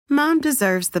Mom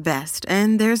deserves the best,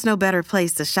 and there's no better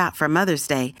place to shop for Mother's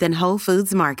Day than Whole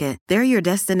Foods Market. They're your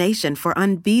destination for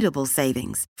unbeatable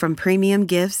savings, from premium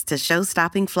gifts to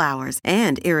show-stopping flowers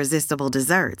and irresistible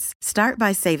desserts. Start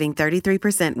by saving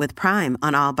 33% with Prime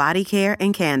on all body care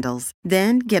and candles.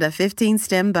 Then get a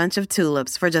 15-stem bunch of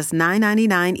tulips for just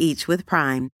 $9.99 each with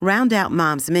Prime. Round out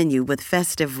Mom's menu with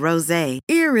festive rosé,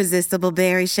 irresistible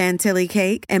berry chantilly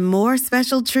cake, and more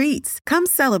special treats. Come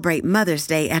celebrate Mother's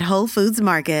Day at Whole Foods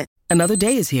Market. Another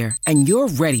day is here, and you're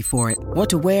ready for it. What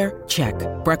to wear? Check.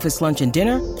 Breakfast, lunch, and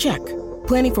dinner? Check.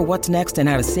 Planning for what's next and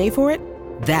how to save for it?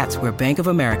 That's where Bank of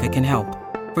America can help.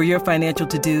 For your financial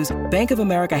to-dos, Bank of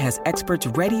America has experts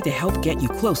ready to help get you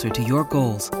closer to your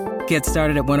goals. Get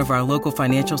started at one of our local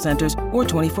financial centers or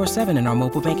 24/7 in our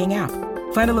mobile banking app.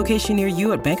 Find a location near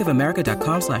you at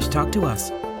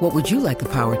bankofamerica.com/talktous. What would you like the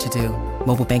power to do?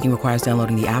 Mobile banking requires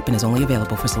downloading the app and is only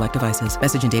available for select devices.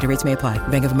 Message and data rates may apply.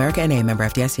 Bank of America N.A., member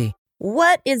FDIC.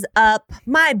 What is up,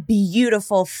 my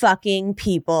beautiful fucking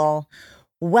people?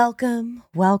 Welcome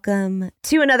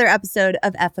to another episode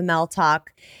of FML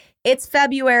Talk. It's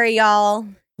February, y'all.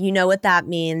 You know what that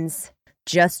means.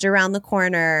 Just around the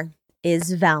corner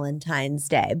is Valentine's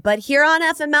Day. But here on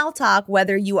FML Talk,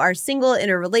 whether you are single,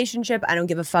 in a relationship, I don't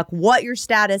give a fuck what your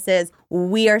status is,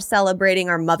 we are celebrating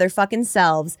our motherfucking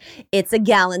selves. It's a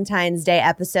Galentine's Day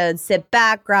episode. Sit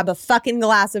back, grab a fucking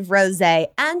glass of rosé,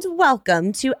 and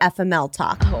welcome to FML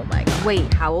Talk. Oh my God.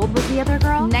 Wait, how old was the other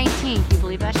girl? 19. Can you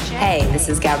believe that shit? Hey, this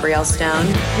is Gabrielle Stone.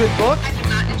 Good book.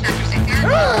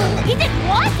 He did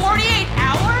what? 48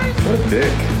 hours? What a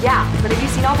dick. Yeah, but have you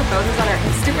seen all the photos on her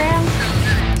Instagram?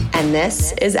 And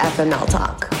this is FML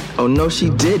Talk. Oh, no, she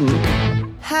didn't.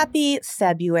 Happy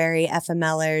February,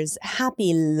 FMLers.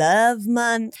 Happy Love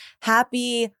Month.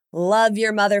 Happy Love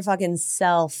Your Motherfucking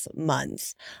Self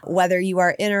Month. Whether you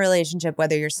are in a relationship,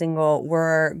 whether you're single,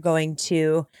 we're going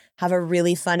to have a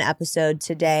really fun episode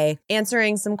today,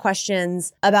 answering some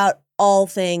questions about all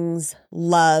things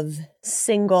love,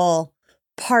 single,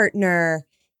 partner,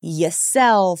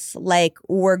 yourself. Like,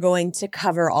 we're going to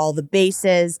cover all the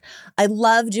bases. I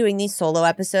love doing these solo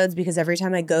episodes because every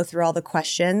time I go through all the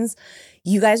questions,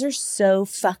 you guys are so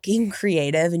fucking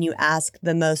creative and you ask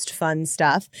the most fun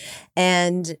stuff.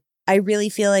 And I really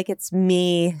feel like it's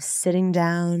me sitting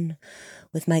down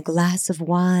with my glass of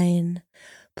wine,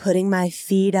 putting my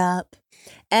feet up,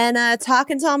 and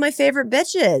talking to all my favorite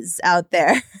bitches out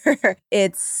there.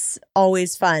 It's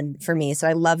always fun for me. So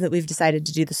I love that we've decided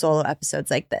to do the solo episodes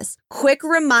like this. Quick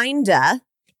reminder,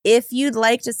 if you'd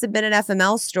like to submit an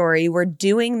FML story, we're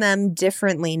doing them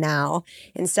differently now.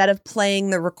 Instead of playing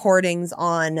the recordings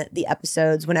on the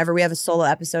episodes, whenever we have a solo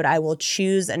episode, I will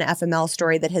choose an FML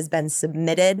story that has been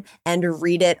submitted and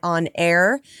read it on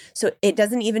air. So it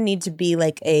doesn't even need to be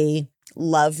like a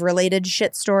love-related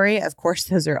shit story. Of course,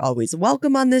 those are always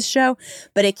welcome on this show,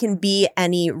 but it can be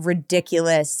any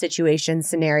ridiculous situation,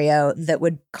 scenario that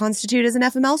would constitute as an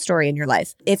FML story in your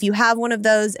life. If you have one of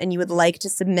those and you would like to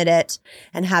submit it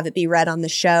and have it be read on the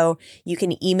show, you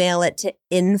can email it to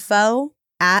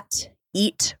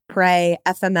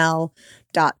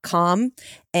info@eatprayfml.com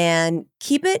and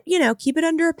keep it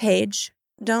under a page.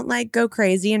 Don't like go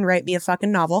crazy and write me a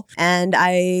fucking novel. And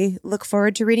I look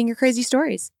forward to reading your crazy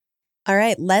stories. All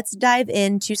right, let's dive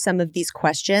into some of these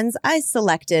questions. I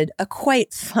selected a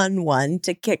quite fun one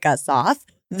to kick us off.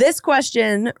 This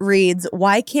question reads,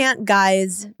 why can't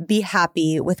guys be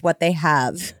happy with what they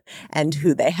have and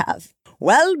who they have?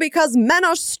 Well, because men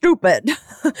are stupid.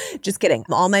 Just kidding.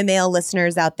 All my male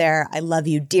listeners out there, I love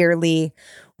you dearly.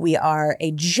 We are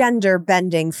a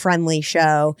gender-bending friendly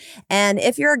show. And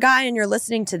if you're a guy and you're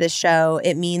listening to this show,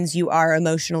 it means you are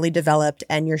emotionally developed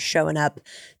and you're showing up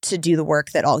to do the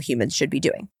work that all humans should be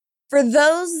doing. For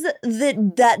those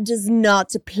that does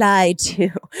not apply to,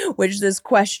 which this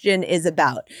question is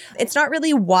about, it's not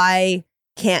really why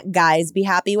can't guys be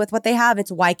happy with what they have?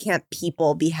 It's why can't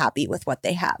people be happy with what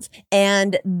they have?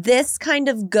 And this kind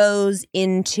of goes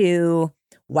into,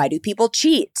 why do people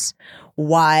cheat?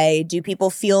 Why do people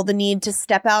feel the need to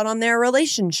step out on their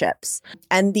relationships?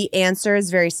 And the answer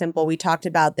is very simple. We talked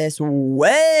about this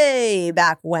way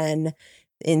back when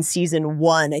in season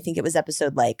 1, I think it was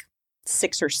episode like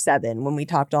 6 or 7, when we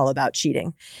talked all about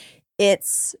cheating.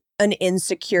 It's an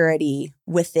insecurity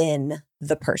within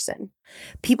the person.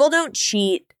 People don't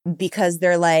cheat because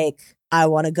they're like, I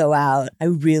want to go out. I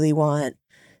really want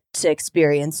to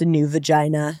experience a new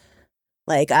vagina.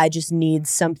 Like, I just need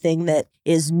something that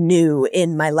is new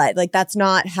in my life. Like, that's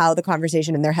not how the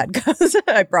conversation in their head goes.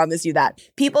 I promise you that.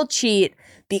 People cheat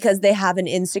because they have an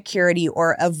insecurity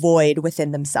or a void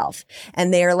within themselves.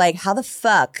 And they are like, how the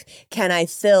fuck can I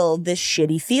fill this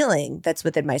shitty feeling that's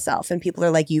within myself? And people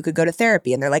are like, you could go to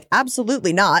therapy. And they're like,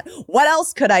 absolutely not. What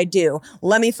else could I do?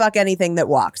 Let me fuck anything that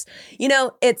walks. You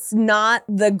know, it's not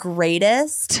the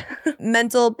greatest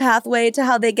mental pathway to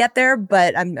how they get there,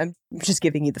 but I'm just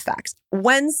giving you the facts.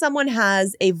 When someone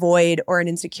has a void or an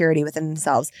insecurity within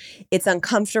themselves, it's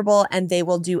uncomfortable and they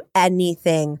will do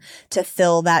anything to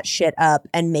fill that shit up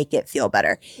and make it feel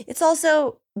better. It's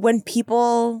also when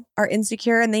people are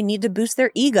insecure and they need to boost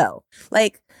their ego.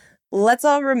 Like, let's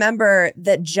all remember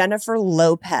that Jennifer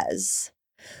Lopez,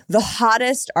 the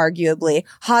arguably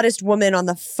hottest woman on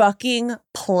the fucking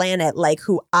planet, like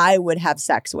who I would have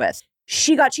sex with,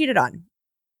 she got cheated on.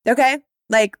 Okay?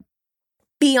 Like,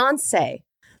 Beyonce,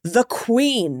 the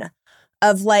queen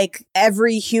of like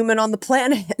every human on the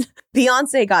planet,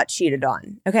 Beyonce got cheated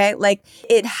on. Okay. Like,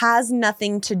 it has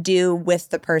nothing to do with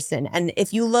the person. And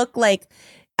if you look like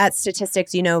at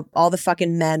statistics, you know, all the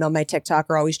fucking men on my TikTok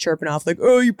are always chirping off like,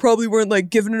 oh, you probably weren't like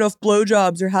giving enough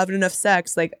blowjobs or having enough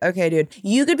sex. Like, okay, dude,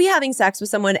 you could be having sex with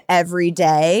someone every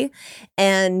day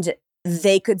and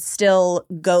they could still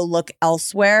go look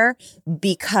elsewhere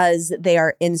because they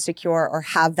are insecure or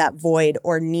have that void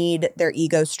or need their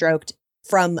ego stroked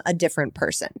from a different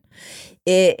person.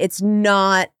 It's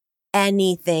not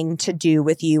anything to do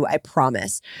with you, I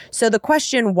promise. So the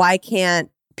question, why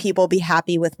can't people be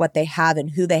happy with what they have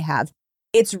and who they have?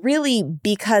 It's really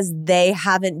because they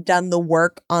haven't done the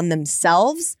work on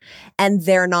themselves and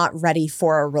they're not ready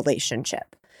for a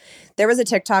relationship. There was a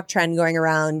TikTok trend going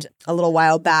around a little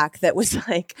while back that was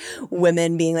like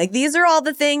women being like, these are all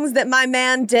the things that my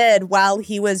man did while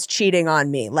he was cheating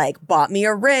on me. Like, bought me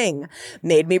a ring,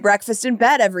 made me breakfast in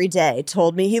bed every day,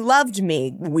 told me he loved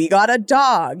me, we got a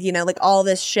dog, you know, like all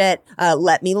this shit,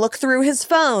 let me look through his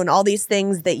phone, all these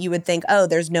things that you would think, oh,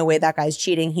 there's no way that guy's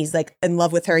cheating. He's like in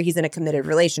love with her. He's in a committed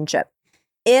relationship.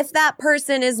 If that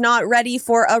person is not ready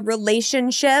for a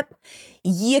relationship,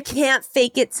 you can't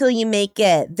fake it till you make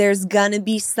it. There's gonna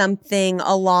be something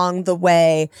along the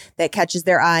way that catches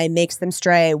their eye, makes them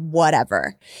stray,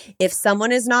 whatever. If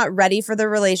someone is not ready for the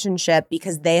relationship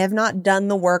because they have not done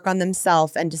the work on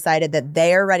themselves and decided that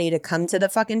they are ready to come to the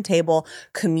fucking table,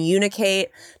 communicate,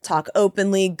 talk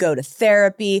openly, go to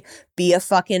therapy, be a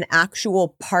fucking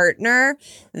actual partner,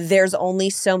 there's only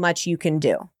so much you can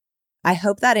do. I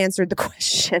hope that answered the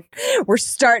question. We're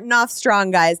starting off strong,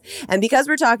 guys. And because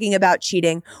we're talking about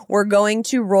cheating, we're going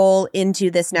to roll into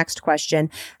this next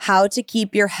question: how to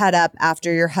keep your head up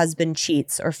after your husband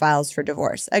cheats or files for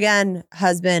divorce. Again,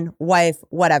 husband, wife,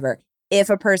 whatever. If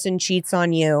a person cheats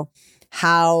on you,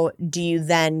 how do you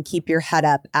then keep your head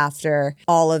up after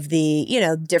all of the, you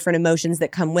know, different emotions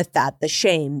that come with that? The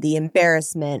shame, the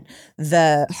embarrassment,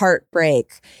 the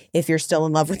heartbreak, if you're still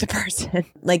in love with the person.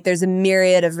 Like, there's a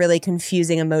myriad of really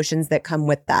confusing emotions that come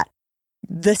with that.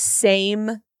 The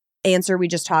same answer we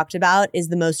just talked about is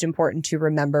the most important to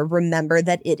remember. Remember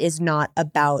that it is not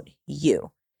about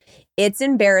you. It's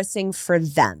embarrassing for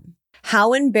them.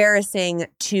 How embarrassing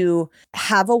to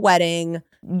have a wedding,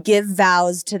 give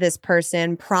vows to this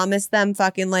person, promise them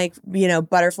fucking like, you know,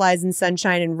 butterflies and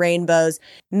sunshine and rainbows,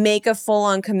 make a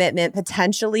full-on commitment,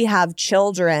 potentially have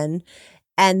children,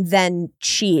 and then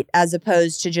cheat, as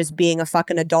opposed to just being a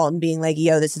fucking adult and being like,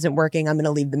 yo, this isn't working, I'm going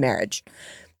to leave the marriage.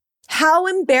 How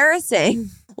embarrassing.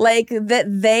 Like, that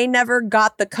they never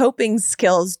got the coping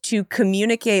skills to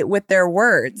communicate with their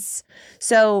words.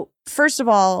 So first of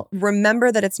all,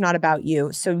 remember that it's not about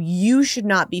you. So you should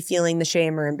not be feeling the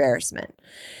shame or embarrassment.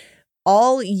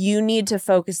 All you need to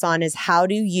focus on is, how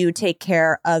do you take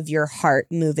care of your heart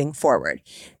moving forward?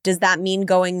 Does that mean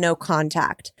going no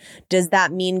contact? Does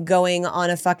that mean going on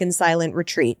a fucking silent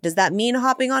retreat? Does that mean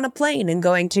hopping on a plane and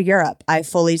going to Europe? I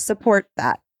fully support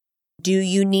that. Do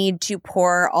you need to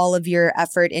pour all of your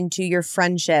effort into your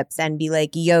friendships and be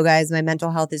like, yo, guys, my mental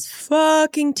health is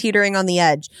fucking teetering on the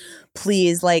edge.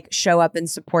 Please, like, show up and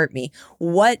support me.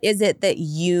 What is it that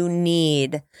you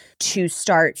need to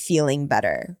start feeling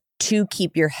better, to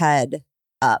keep your head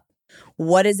up?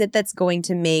 What is it that's going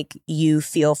to make you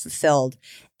feel fulfilled?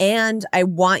 And I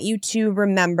want you to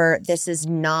remember, this is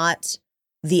not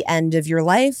the end of your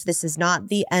life. This is not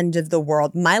the end of the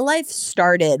world. My life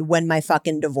started when my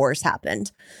fucking divorce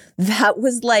happened. That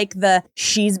was like the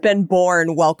she's been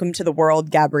born, welcome to the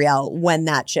world, Gabrielle, when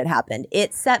that shit happened.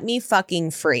 It set me fucking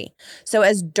free. So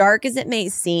as dark as it may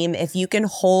seem, if you can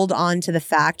hold on to the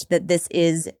fact that this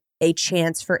is a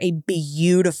chance for a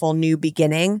beautiful new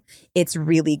beginning, it's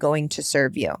really going to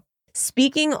serve you.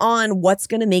 Speaking on what's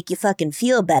going to make you fucking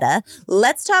feel better,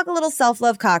 let's talk a little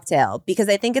self-love cocktail because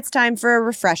I think it's time for a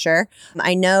refresher.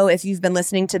 I know if you've been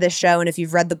listening to this show and if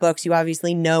you've read the books, you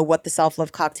obviously know what the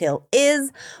self-love cocktail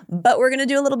is, but we're going to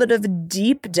do a little bit of a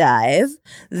deep dive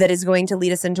that is going to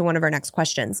lead us into one of our next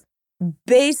questions.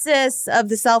 Basis of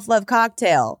the self-love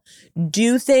cocktail: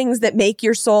 do things that make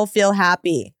your soul feel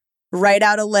happy. Write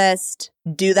out a list,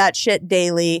 do that shit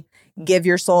daily. Give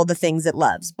your soul the things it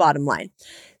loves, bottom line.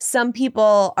 Some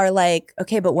people are like,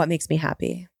 okay, but what makes me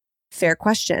happy? Fair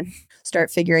question. Start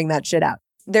figuring that shit out.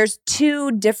 There's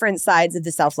two different sides of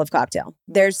the self-love cocktail.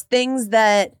 There's things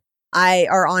that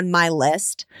are on my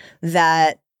list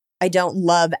that I don't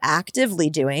love actively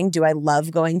doing. Do I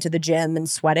love going to the gym and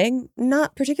sweating?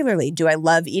 Not particularly. Do I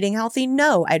love eating healthy?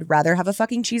 No, I'd rather have a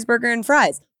fucking cheeseburger and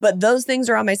fries. But those things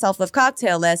are on my self-love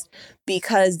cocktail list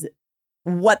because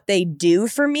what they do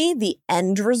for me, the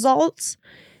end results,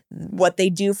 what they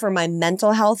do for my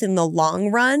mental health in the long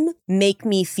run, make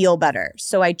me feel better.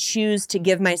 So I choose to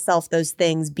give myself those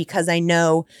things because I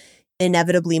know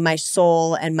inevitably my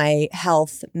soul and my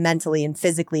health mentally and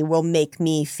physically will make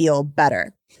me feel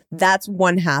better. That's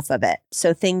one half of it.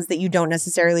 So things that you don't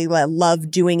necessarily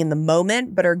love doing in the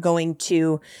moment, but are going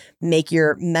to make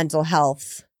your mental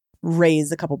health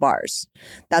raise a couple bars.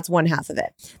 That's one half of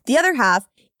it. The other half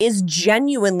is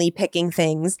genuinely picking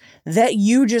things that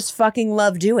you just fucking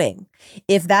love doing.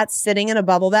 If that's sitting in a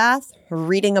bubble bath,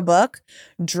 reading a book,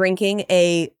 drinking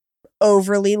a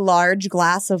overly large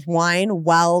glass of wine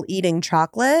while eating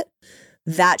chocolate,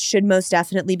 that should most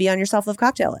definitely be on your self-love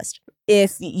cocktail list.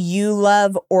 If you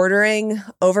love ordering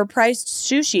overpriced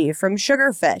sushi from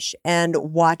Sugarfish and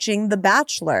watching The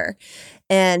Bachelor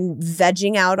and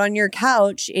vegging out on your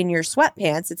couch in your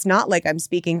sweatpants, it's not like I'm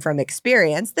speaking from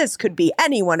experience. This could be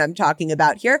anyone I'm talking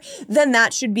about here. Then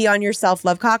that should be on your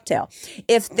self-love cocktail.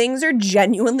 If things are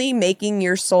genuinely making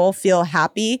your soul feel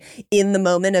happy in the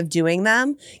moment of doing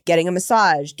them, getting a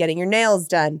massage, getting your nails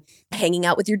done, hanging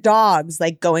out with your dogs,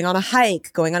 like going on a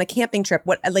hike, going on a camping trip,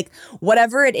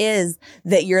 whatever it is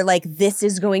that you're like, this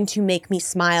is going to make me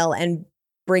smile and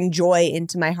bring joy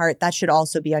into my heart, that should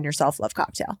also be on your self-love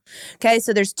cocktail. Okay,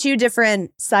 so there's two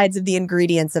different sides of the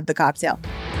ingredients of the cocktail.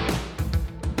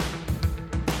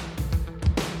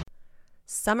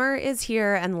 Summer is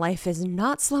here and life is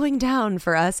not slowing down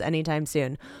for us anytime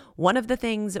soon. One of the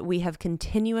things we have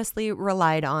continuously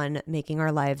relied on making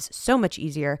our lives so much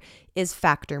easier is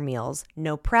Factor meals.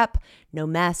 No prep, no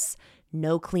mess,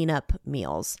 no cleanup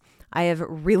meals. I have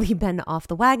really been off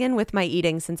the wagon with my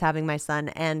eating since having my son,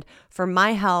 and for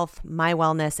my health, my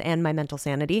wellness, and my mental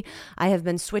sanity, I have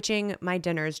been switching my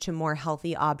dinners to more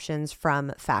healthy options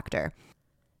from Factor.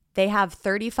 They have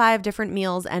 35 different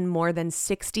meals and more than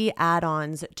 60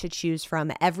 add-ons to choose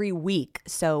from every week,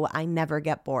 so I never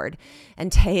get bored. And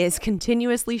Tay is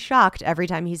continuously shocked every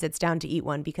time he sits down to eat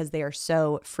one because they are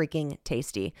so freaking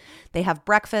tasty. They have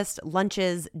breakfast,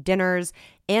 lunches, dinners,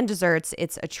 and desserts.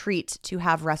 It's a treat to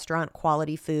have restaurant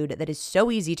quality food that is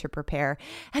so easy to prepare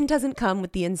and doesn't come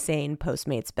with the insane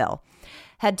Postmates bill.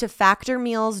 Head to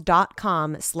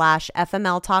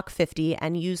factormeals.com/FMLTalk50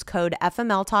 and use code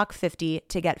FMLTalk50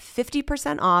 to get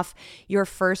 50% off your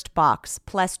first box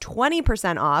plus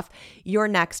 20% off your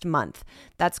next month.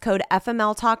 That's code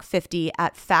FMLTalk50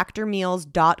 at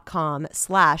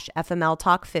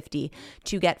factormeals.com/FMLTalk50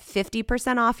 to get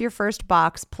 50% off your first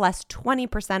box plus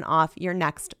 20% off your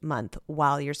next month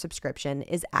while your subscription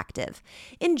is active.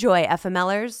 Enjoy,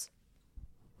 FMLers.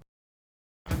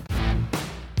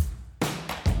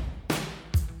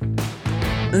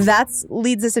 That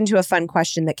leads us into a fun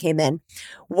question that came in.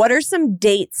 What are some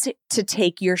dates to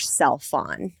take yourself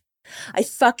on? I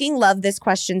fucking love this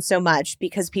question so much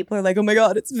because people are like, oh my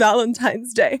God, it's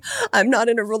Valentine's Day. I'm not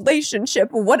in a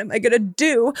relationship. What am I going to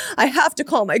do? I have to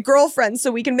call my girlfriend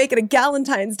so we can make it a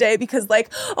Galentine's Day because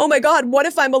oh my God, what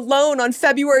if I'm alone on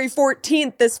February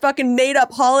 14th, this fucking made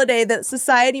up holiday that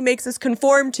society makes us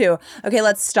conform to? Okay,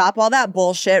 let's stop all that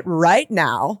bullshit right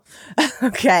now.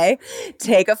 Okay,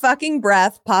 take a fucking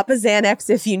breath, pop a Xanax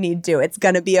if you need to. It's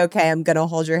going to be okay. I'm going to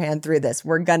hold your hand through this.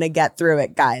 We're going to get through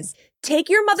it, guys. Take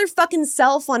your motherfucking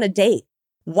self on a date.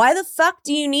 Why the fuck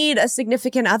do you need a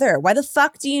significant other? Why the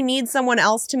fuck do you need someone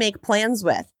else to make plans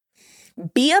with?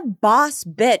 Be a boss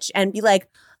bitch and be like,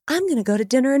 I'm going to go to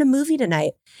dinner and a movie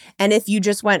tonight. And if you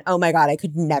just went, oh my God, I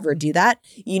could never do that,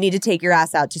 you need to take your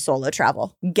ass out to solo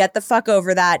travel. Get the fuck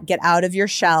over that. Get out of your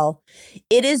shell.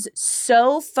 It is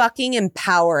so fucking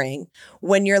empowering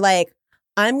when you're like,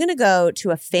 I'm going to go to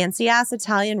a fancy ass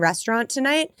Italian restaurant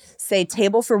tonight. Say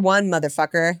table for one,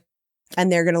 motherfucker.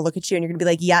 And they're going to look at you and you're going to be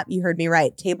like, yep, you heard me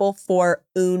right. Table for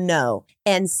uno.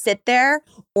 And sit there,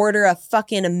 order a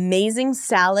fucking amazing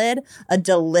salad, a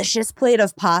delicious plate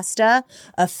of pasta,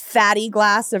 a fatty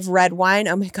glass of red wine.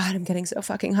 Oh my God, I'm getting so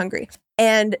fucking hungry.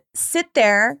 And sit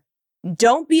there,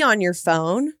 don't be on your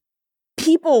phone,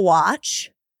 people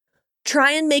watch,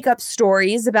 try and make up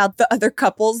stories about the other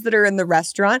couples that are in the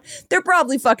restaurant. They're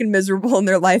probably fucking miserable in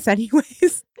their life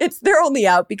anyways. They're only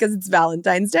out because it's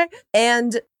Valentine's Day.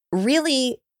 And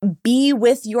really be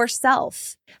with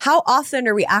yourself. How often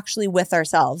are we actually with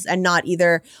ourselves and not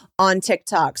either on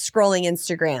TikTok, scrolling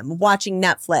Instagram, watching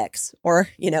Netflix, or,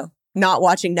 not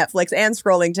watching Netflix and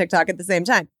scrolling TikTok at the same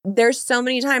time? There's so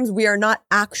many times we are not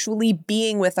actually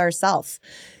being with ourselves.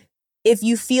 If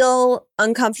you feel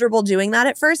uncomfortable doing that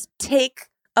at first, take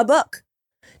a book,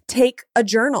 take a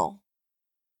journal,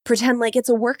 pretend like it's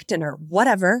a work dinner,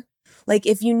 whatever. Like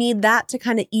if you need that to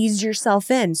kind of ease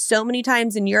yourself in. So many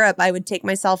times in Europe, I would take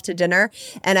myself to dinner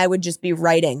and I would just be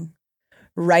writing.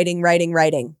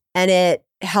 And it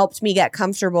helped me get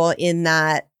comfortable in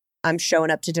that I'm showing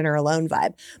up to dinner alone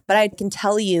vibe. But I can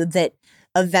tell you that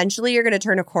eventually you're going to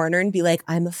turn a corner and be like,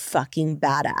 I'm a fucking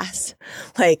badass.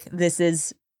 Like this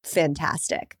is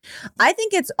fantastic. I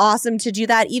think it's awesome to do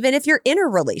that even if you're in a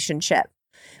relationship.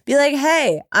 Be like,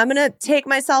 hey, I'm going to take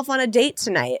myself on a date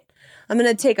tonight. I'm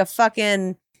going to take a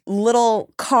fucking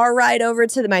little car ride over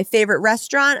to my favorite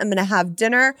restaurant. I'm going to have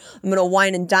dinner. I'm going to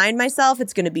wine and dine myself.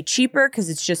 It's going to be cheaper because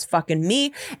it's just fucking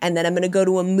me. And then I'm going to go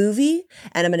to a movie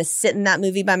and I'm going to sit in that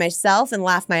movie by myself and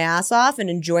laugh my ass off and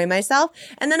enjoy myself.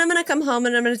 And then I'm going to come home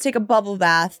and I'm going to take a bubble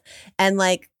bath and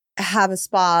like have a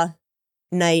spa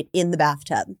night in the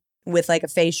bathtub with like a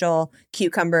facial,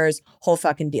 cucumbers, whole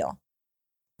fucking deal.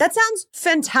 That sounds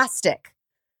fantastic.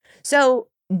 So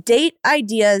date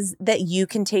ideas that you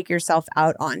can take yourself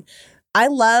out on. I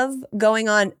love going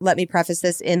on, let me preface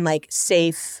this in like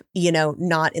safe,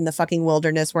 not in the fucking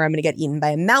wilderness where I'm going to get eaten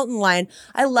by a mountain lion.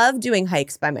 I love doing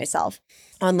hikes by myself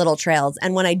on little trails.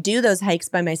 And when I do those hikes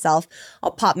by myself,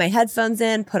 I'll pop my headphones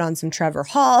in, put on some Trevor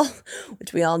Hall,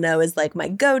 which we all know is like my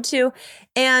go-to,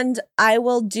 and I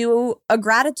will do a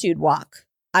gratitude walk.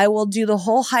 I will do the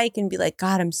whole hike and be like,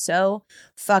 God, I'm so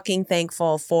fucking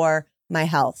thankful for my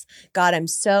health. God, I'm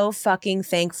so fucking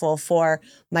thankful for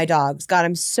my dogs. God,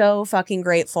 I'm so fucking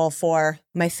grateful for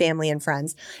my family and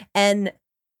friends. And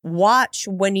watch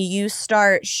when you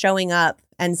start showing up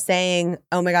and saying,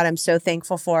 oh my God, I'm so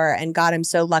thankful for, and God, I'm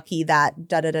so lucky that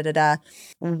da-da-da-da-da,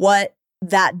 what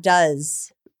that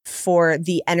does for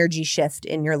the energy shift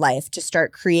in your life to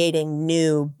start creating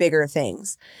new, bigger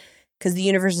things. Because the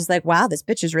universe is like, wow, this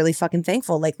bitch is really fucking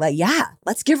thankful. Like, yeah,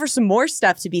 let's give her some more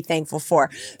stuff to be thankful for.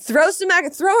 Throw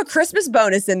a Christmas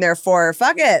bonus in there for her.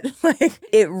 Fuck it. Like,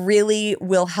 it really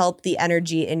will help the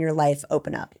energy in your life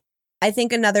open up. I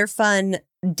think another fun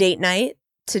date night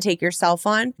to take yourself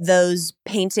on, those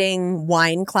painting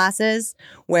wine classes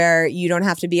where you don't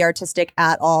have to be artistic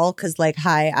at all because like,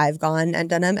 hi, I've gone and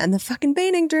done them and the fucking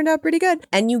painting turned out pretty good.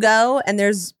 And you go and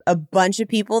there's a bunch of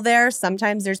people there.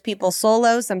 Sometimes there's people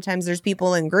solo, sometimes there's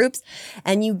people in groups,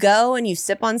 and you go and you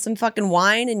sip on some fucking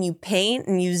wine and you paint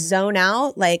and you zone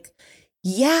out. Like,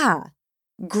 yeah.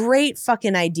 Great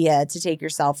fucking idea to take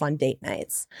yourself on date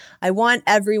nights. I want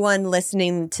everyone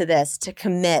listening to this to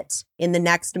commit in the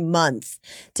next month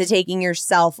to taking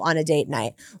yourself on a date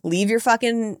night. Leave your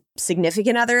fucking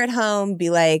significant other at home. Be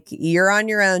like, you're on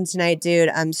your own tonight, dude.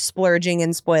 I'm splurging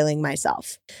and spoiling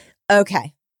myself.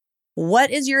 Okay. What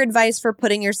is your advice for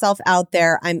putting yourself out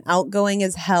there? I'm outgoing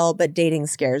as hell, but dating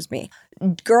scares me.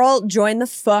 Girl, join the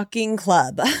fucking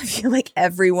club. I feel like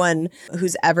everyone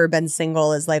who's ever been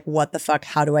single is like, what the fuck?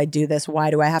 How do I do this?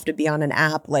 Why do I have to be on an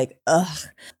app? Like, ugh.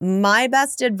 My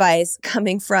best advice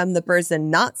coming from the person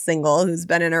not single who's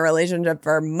been in a relationship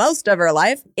for most of her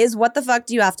life is, what the fuck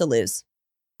do you have to lose?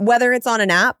 Whether it's on an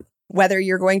app, whether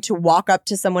you're going to walk up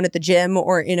to someone at the gym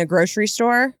or in a grocery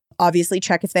store, obviously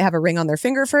check if they have a ring on their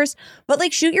finger first, but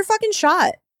like, shoot your fucking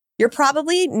shot. You're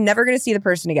probably never going to see the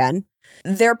person again.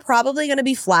 They're probably going to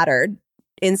be flattered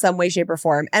in some way, shape, or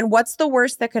form. And what's the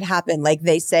worst that could happen? Like,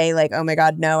 they say like, oh my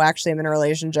God, no, actually I'm in a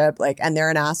relationship, like, and they're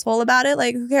an asshole about it.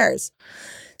 Like, who cares?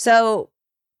 So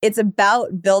it's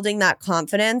about building that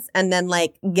confidence and then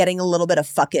like getting a little bit of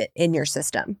fuck it in your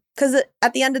system. Because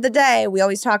at the end of the day, we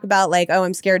always talk about like, oh,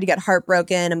 I'm scared to get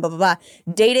heartbroken and blah, blah, blah.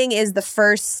 Dating is the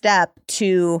first step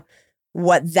to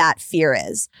what that fear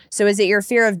is. So is it your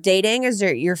fear of dating? Is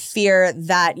it your fear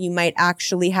that you might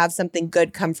actually have something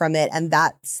good come from it, and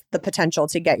that's the potential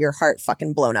to get your heart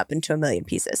fucking blown up into a million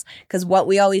pieces? Because what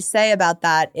we always say about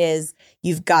that is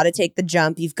you've got to take the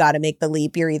jump. You've got to make the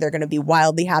leap. You're either going to be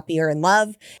wildly happy or in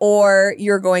love, or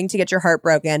you're going to get your heart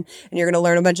broken and you're going to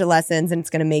learn a bunch of lessons, and it's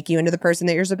going to make you into the person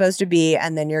that you're supposed to be.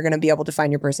 And then you're going to be able to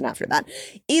find your person after that.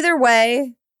 Either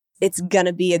way, it's going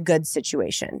to be a good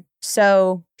situation.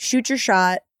 So shoot your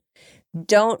shot.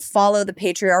 Don't follow the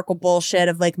patriarchal bullshit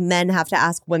of like men have to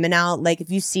ask women out. Like if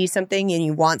you see something and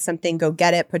you want something, go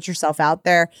get it. Put yourself out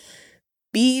there.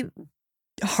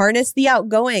 Harness the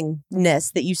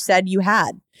outgoingness that you said you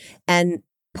had and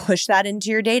push that into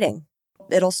your dating.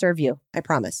 It'll serve you. I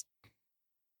promise.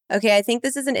 Okay, I think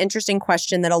this is an interesting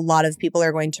question that a lot of people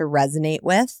are going to resonate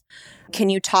with. Can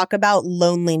you talk about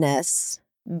loneliness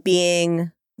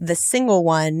being the single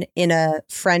one in a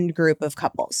friend group of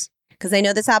couples? Because I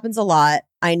know this happens a lot.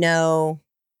 I know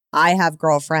I have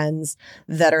girlfriends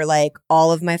that are like,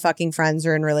 all of my fucking friends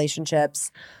are in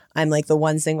relationships. I'm like the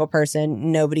one single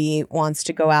person. Nobody wants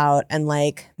to go out and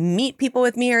like meet people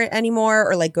with me anymore,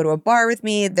 or like go to a bar with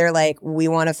me. They're like, we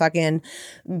want to fucking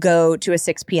go to a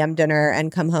 6 p.m. dinner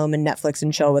and come home and Netflix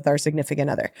and chill with our significant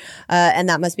other. And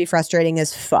that must be frustrating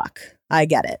as fuck. I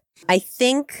get it. I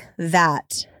think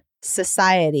that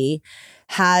society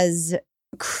has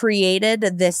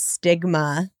created this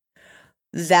stigma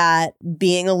that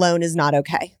being alone is not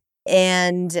okay.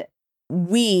 And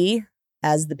we,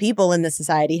 as the people in the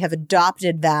society, have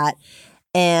adopted that.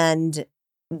 And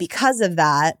because of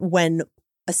that, when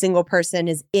a single person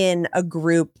is in a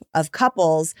group of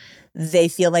couples, they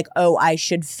feel like, oh, I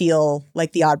should feel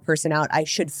like the odd person out. I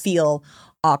should feel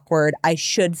awkward. I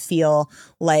should feel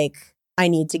like I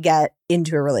need to get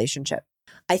into a relationship.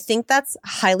 I think that's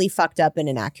highly fucked up and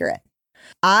inaccurate.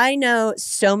 I know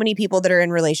so many people that are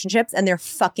in relationships and they're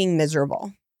fucking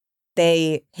miserable.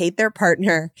 They hate their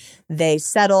partner. They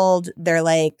settled. They're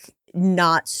like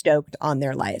not stoked on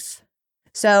their life.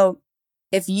 So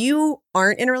if you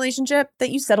aren't in a relationship that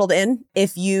you settled in,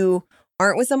 if you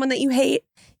aren't with someone that you hate,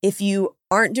 if you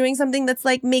aren't doing something that's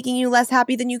like making you less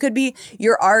happy than you could be,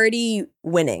 you're already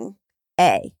winning.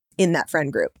 A, in that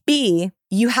friend group. B,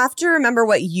 you have to remember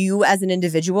what you as an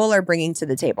individual are bringing to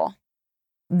the table.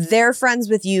 They're friends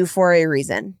with you for a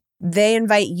reason. They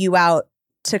invite you out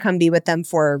to come be with them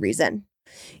for a reason.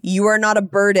 You are not a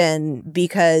burden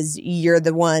because you're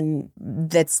the one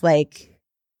that's like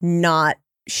not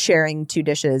sharing 2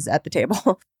 dishes at the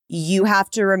table. You have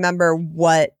to remember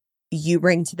what you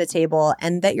bring to the table,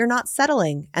 and that you're not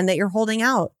settling, and that you're holding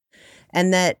out,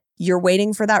 and that you're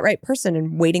waiting for that right person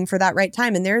and waiting for that right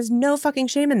time. And there's no fucking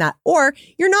shame in that. Or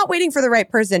you're not waiting for the right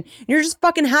person. You're just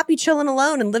fucking happy chilling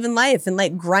alone and living life and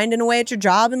like grinding away at your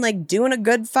job and like doing a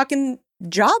good fucking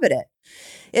job at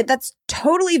it. That's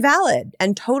totally valid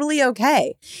and totally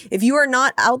okay. If you are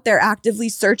not out there actively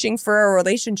searching for a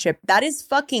relationship, that is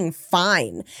fucking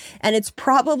fine. And it's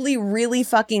probably really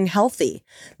fucking healthy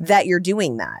that you're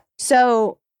doing that.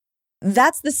 So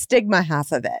that's the stigma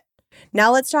half of it.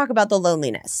 Now let's talk about the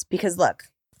loneliness, because look,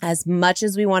 as much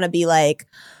as we want to be like,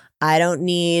 I don't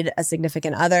need a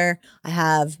significant other. I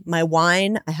have my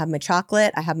wine, I have my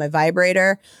chocolate, I have my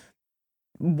vibrator.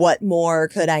 What more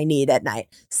could I need at night?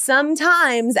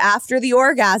 Sometimes after the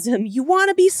orgasm, you want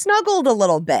to be snuggled a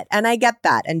little bit. And I get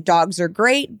that. And dogs are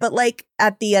great, but like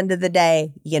at the end of the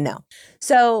day, you know.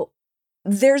 So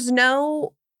there's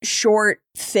no short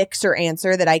fix or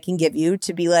answer that I can give you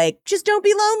to be like, just don't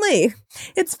be lonely.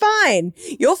 It's fine.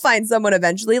 You'll find someone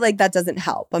eventually. Like that doesn't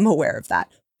help. I'm aware of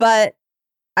that. But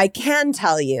I can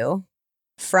tell you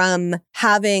from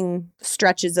having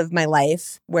stretches of my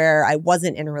life where I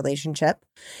wasn't in a relationship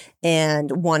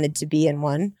and wanted to be in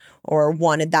one or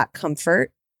wanted that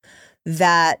comfort,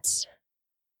 that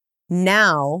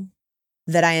now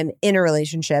that I am in a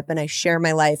relationship and I share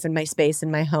my life and my space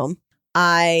and my home,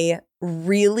 I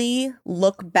really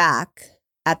look back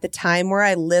at the time where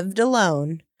I lived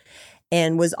alone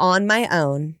and was on my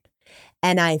own,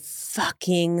 and I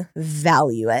fucking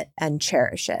value it and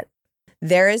cherish it.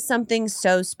 There is something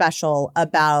so special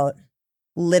about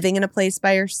living in a place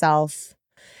by yourself,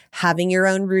 having your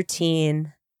own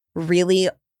routine, really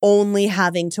only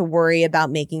having to worry about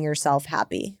making yourself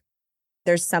happy.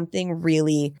 There's something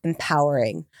really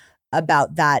empowering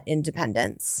about that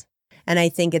independence. And I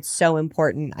think it's so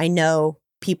important. I know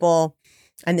people,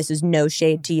 and this is no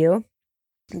shade to you,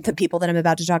 the people that I'm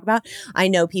about to talk about, I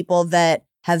know people that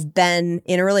have been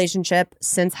in a relationship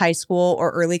since high school or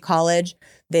early college.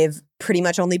 They've pretty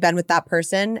much only been with that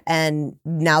person, and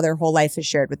now their whole life is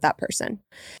shared with that person.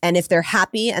 And if they're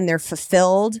happy and they're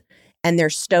fulfilled and they're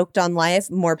stoked on life,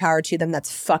 more power to them.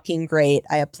 That's fucking great.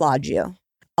 I applaud you.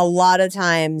 A lot of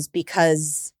times,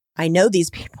 because I know these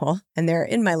people and they're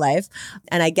in my life,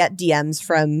 and I get DMs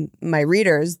from my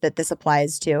readers that this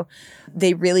applies to,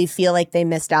 they really feel like they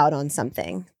missed out on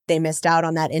something. They missed out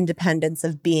on that independence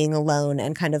of being alone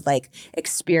and kind of like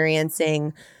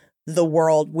experiencing the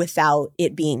world without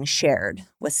it being shared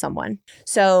with someone.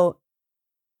 So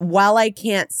while I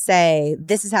can't say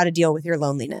this is how to deal with your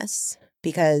loneliness,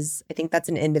 because I think that's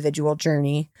an individual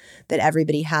journey that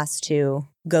everybody has to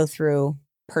go through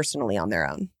personally on their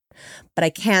own. But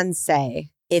I can say,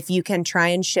 if you can try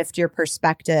and shift your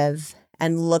perspective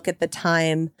and look at the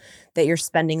time that you're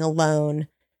spending alone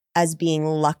as being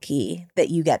lucky that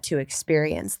you get to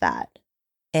experience that,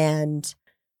 and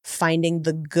finding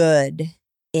the good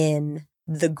in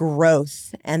the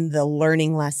growth and the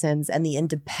learning lessons and the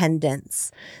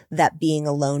independence that being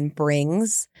alone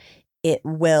brings, it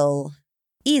will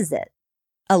ease it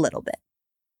a little bit.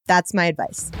 That's my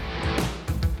advice.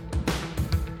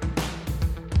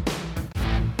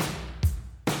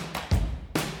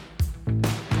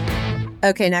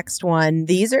 Okay, next one.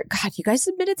 These are, God, you guys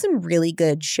submitted some really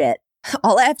good shit.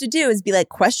 All I have to do is be like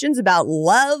questions about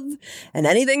love and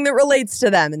anything that relates to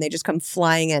them, and they just come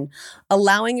flying in.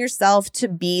 Allowing yourself to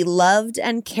be loved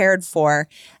and cared for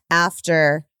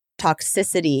after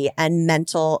toxicity and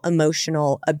mental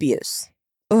emotional abuse.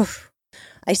 Oof.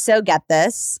 I so get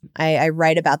this. I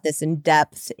write about this in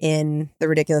depth in The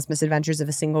Ridiculous Misadventures of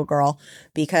a Single Girl,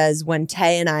 because when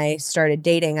Tay and I started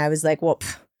dating, I was like, well,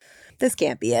 this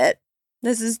can't be it.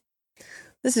 This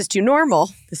is too normal.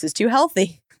 This is too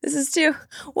healthy. This is too,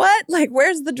 what? Like,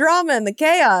 where's the drama and the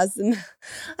chaos? And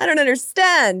I don't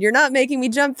understand. You're not making me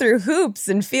jump through hoops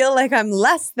and feel like I'm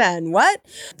less than. What?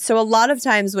 So a lot of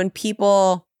times when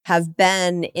people have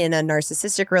been in a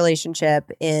narcissistic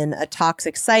relationship, in a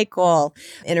toxic cycle,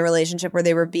 in a relationship where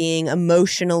they were being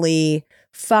emotionally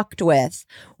fucked with,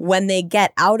 when they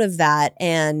get out of that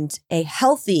and a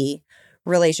healthy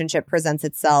relationship presents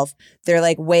itself, they're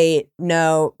like, wait,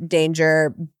 no,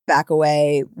 danger, back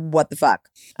away, what the fuck?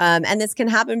 And this can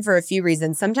happen for a few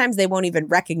reasons. Sometimes they won't even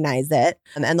recognize it,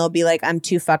 and they'll be like, I'm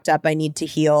too fucked up, I need to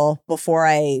heal before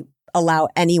I allow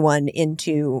anyone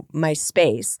into my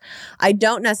space. I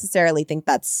don't necessarily think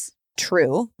that's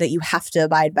true, that you have to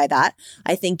abide by that.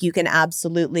 I think you can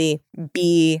absolutely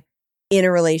be in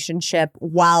a relationship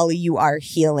while you are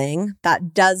healing.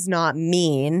 That does not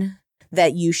mean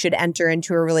that you should enter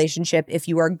into a relationship if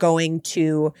you are going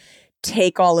to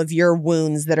take all of your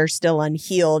wounds that are still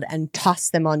unhealed and toss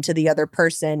them onto the other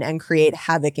person and create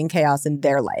havoc and chaos in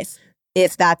their life.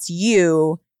 If that's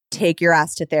you, take your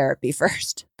ass to therapy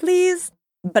first, please.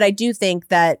 But I do think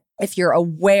that if you're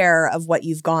aware of what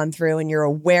you've gone through and you're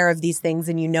aware of these things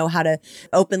and you know how to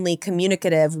openly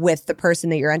communicative with the person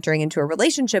that you're entering into a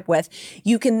relationship with,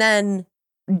 you can then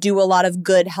do a lot of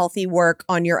good, healthy work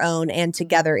on your own and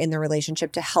together in the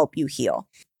relationship to help you heal.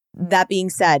 That being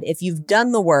said, if you've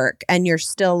done the work and you're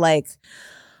still like,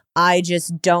 I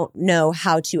just don't know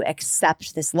how to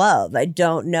accept this love, I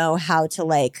don't know how to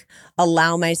like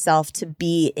allow myself to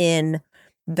be in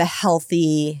the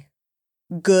healthy,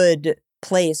 good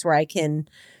place where I can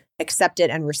accept it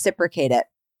and reciprocate it.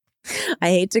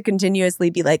 I hate to continuously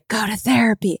be like, go to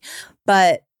therapy,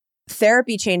 but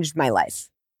therapy changed my life.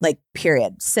 Like,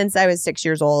 period. Since I was 6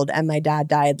 years old and my dad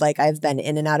died, like, I've been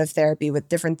in and out of therapy with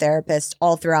different therapists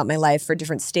all throughout my life for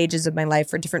different stages of my life,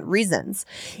 for different reasons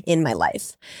in my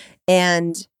life.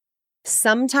 And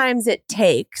sometimes it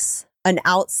takes an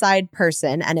outside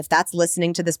person, and if that's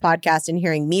listening to this podcast and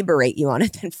hearing me berate you on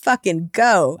it, then fucking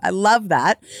go. I love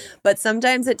that. But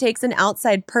sometimes it takes an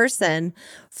outside person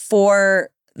for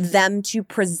them to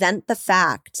present the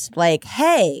fact, like,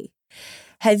 hey,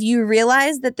 have you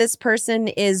realized that this person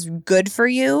is good for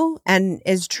you and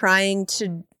is trying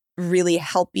to really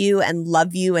help you and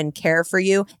love you and care for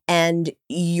you, and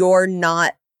you're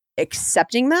not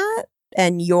accepting that,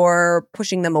 and you're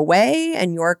pushing them away,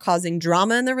 and you're causing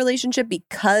drama in the relationship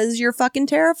because you're fucking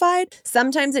terrified?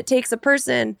 Sometimes it takes a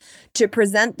person to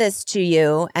present this to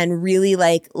you and really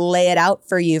like lay it out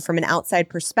for you from an outside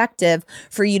perspective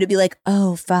for you to be like,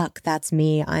 oh, fuck, that's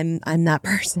me. I'm that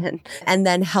person. And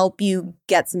then help you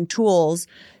get some tools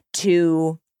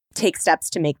to take steps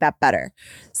to make that better.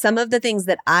 Some of the things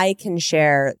that I can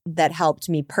share that helped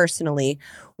me personally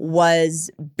was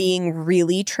being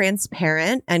really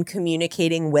transparent and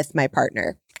communicating with my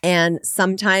partner. And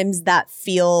sometimes that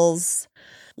feels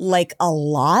like a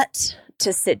lot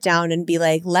to sit down and be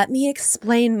like, let me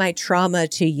explain my trauma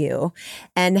to you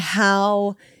and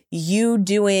how you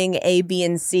doing A, B,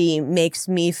 and C makes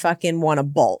me fucking want to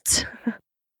bolt.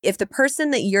 If the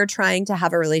person that you're trying to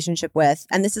have a relationship with,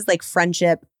 and this is like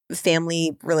friendship,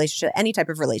 family relationship, any type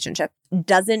of relationship,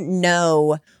 doesn't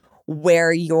know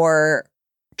where your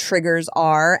triggers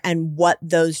are and what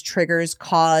those triggers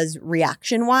cause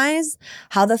reaction wise,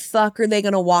 how the fuck are they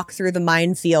going to walk through the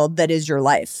minefield that is your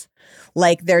life?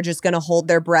 Like they're just going to hold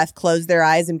their breath, close their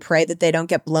eyes and pray that they don't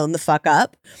get blown the fuck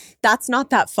up. That's not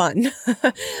that fun.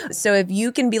 So if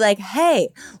you can be like, hey,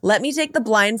 let me take the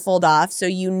blindfold off so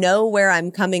you know where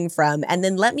I'm coming from. And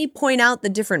then let me point out the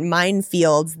different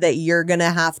minefields that you're going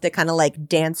to have to kind of like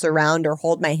dance around or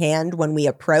hold my hand when we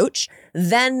approach.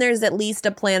 Then there's at least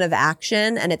a plan of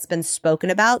action and it's been spoken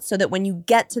about so that when you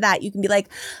get to that, you can be like,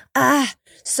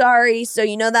 sorry. So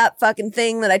you know that fucking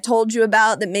thing that I told you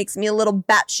about that makes me a little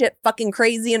batshit fucking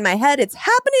crazy in my head? It's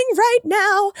happening right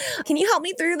now. Can you help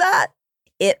me through that?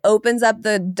 It opens up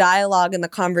the dialogue and the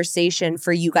conversation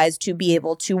for you guys to be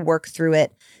able to work through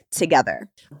it together.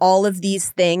 All of these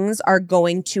things are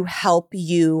going to help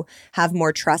you have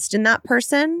more trust in that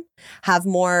person, have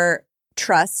more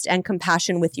trust and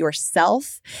compassion with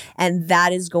yourself. And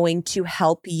that is going to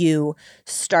help you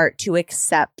start to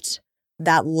accept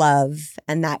that love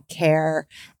and that care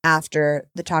after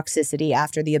the toxicity,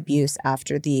 after the abuse,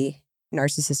 after the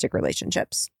narcissistic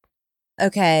relationships.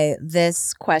 Okay,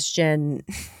 this question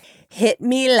hit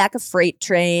me like a freight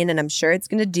train, and I'm sure it's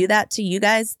going to do that to you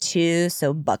guys too,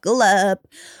 so buckle up.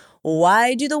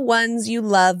 Why do the ones you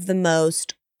love the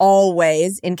most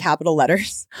always, in capital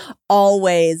letters,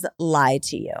 always lie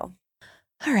to you?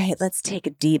 All right, let's take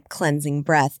a deep cleansing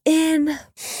breath in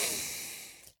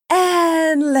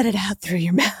and let it out through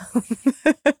your mouth.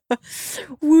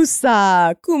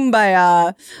 Woosah,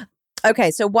 kumbaya.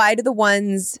 Okay, so why do the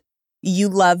ones you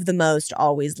love the most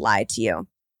always lie to you?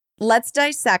 Let's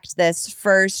dissect this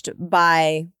first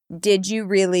by, did you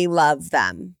really love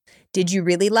them? Did you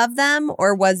really love them,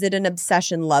 or was it an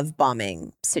obsession love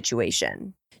bombing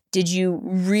situation? Did you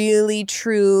really,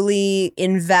 truly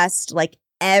invest like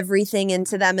everything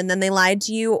into them and then they lied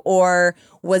to you? Or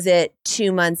was it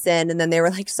 2 months in and then they were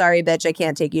like, sorry, bitch, I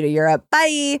can't take you to Europe.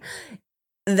 Bye.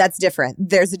 That's different.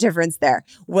 There's a difference there.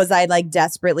 Was I like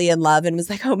desperately in love and was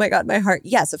like, oh my God, my heart?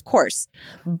 Yes, of course.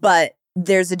 But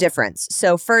there's a difference.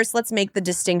 So first, let's make the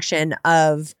distinction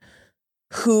of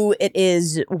who it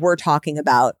is we're talking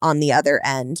about on the other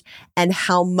end and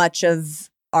how much of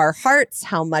our hearts,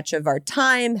 how much of our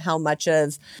time, how much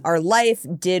of our life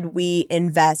did we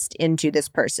invest into this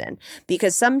person?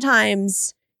 Because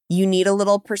sometimes you need a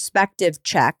little perspective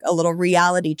check, a little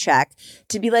reality check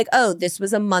to be like, oh, this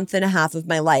was a month and a half of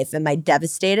my life. Am I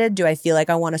devastated? Do I feel like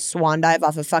I want to swan dive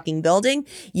off a fucking building?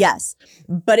 Yes,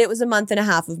 but it was a month and a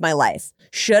half of my life.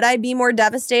 Should I be more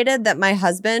devastated that my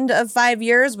husband of 5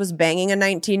 years was banging a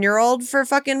 19-year-old for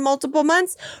fucking multiple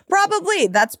months? Probably.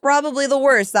 That's probably the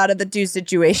worst out of the two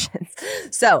situations.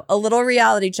 So a little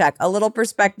reality check, a little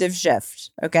perspective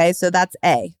shift. Okay, so that's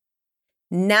A.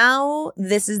 Now,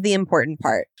 this is the important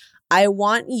part. I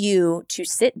want you to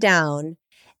sit down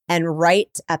and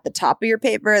write at the top of your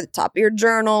paper, the top of your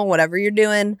journal, whatever you're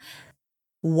doing,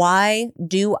 why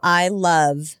do I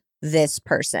love this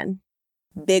person?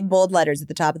 Big bold letters at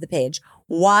the top of the page.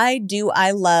 Why do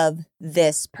I love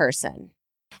this person?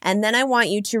 And then I want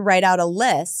you to write out a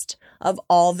list of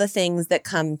all the things that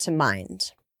come to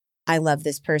mind. I love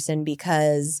this person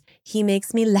because he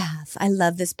makes me laugh. I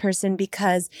love this person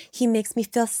because he makes me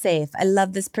feel safe. I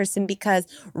love this person because,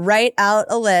 write out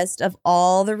a list of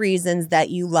all the reasons that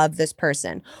you love this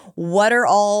person. What are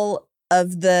all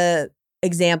of the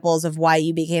examples of why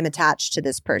you became attached to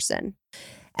this person?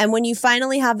 And when you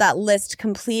finally have that list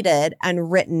completed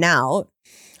and written out,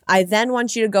 I then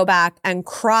want you to go back and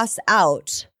cross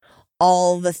out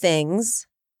all the things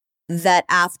that,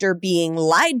 after being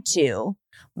lied to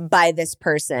by this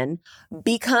person,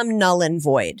 become null and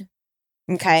void.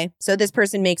 Okay, so this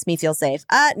person makes me feel safe.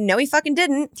 No, he fucking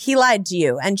didn't. He lied to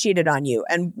you and cheated on you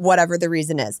and whatever the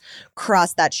reason is.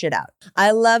 Cross that shit out.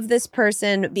 I love this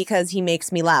person because he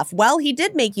makes me laugh. Well, he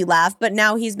did make you laugh, but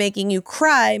now he's making you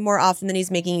cry more often than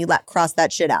he's making you laugh. Cross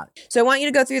that shit out. So I want you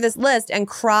to go through this list and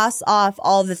cross off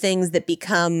all the things that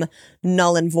become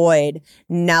null and void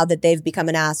now that they've become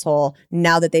an asshole,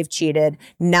 now that they've cheated,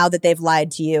 now that they've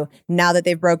lied to you, now that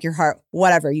they've broke your heart,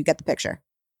 whatever, you get the picture.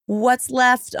 What's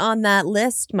left on that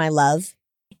list, my love?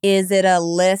 Is it a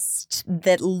list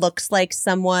that looks like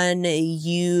someone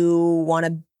you want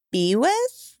to be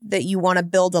with, that you want to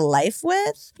build a life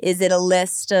with? Is it a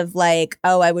list of like,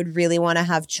 oh, I would really want to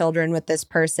have children with this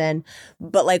person,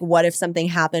 but like, what if something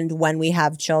happened when we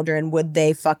have children? Would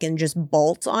they fucking just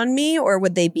bolt on me, or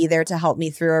would they be there to help me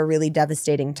through a really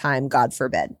devastating time, God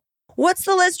forbid? What's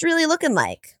the list really looking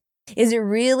like? Is it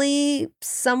really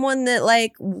someone that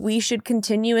like we should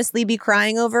continuously be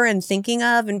crying over and thinking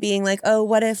of and being like, oh,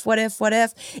 what if, what if, what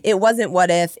if? It wasn't what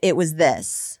if, it was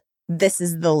this. This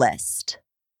is the list.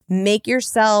 Make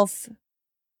yourself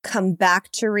come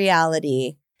back to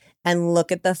reality and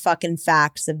look at the fucking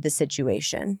facts of the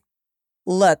situation.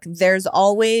 Look, there's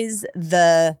always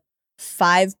the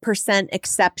 5%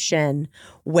 exception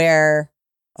where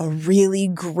a really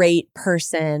great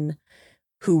person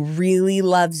who really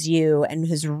loves you and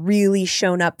has really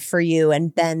shown up for you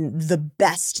and been the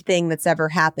best thing that's ever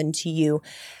happened to you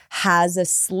has a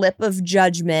slip of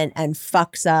judgment and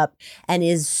fucks up and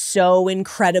is so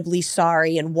incredibly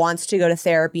sorry and wants to go to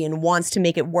therapy and wants to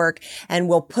make it work and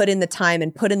will put in the time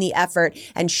and put in the effort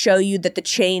and show you that the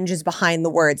change is behind the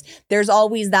words. There's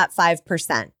always that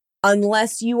 5%.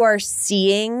 Unless you are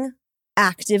seeing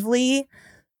actively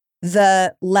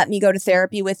the let me go to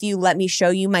therapy with you, let me show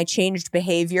you my changed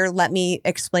behavior, let me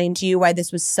explain to you why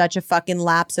this was such a fucking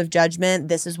lapse of judgment,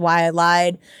 this is why I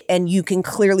lied, and you can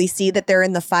clearly see that they're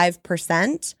in the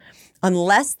 5%.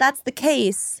 Unless that's the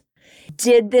case,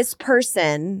 did this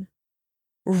person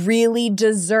really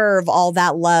deserve all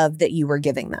that love that you were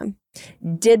giving them?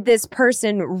 Did this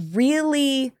person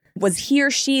really, was he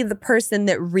or she the person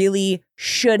that really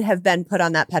should have been put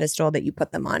on that pedestal that you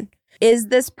put them on? Is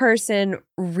this person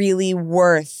really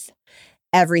worth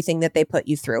everything that they put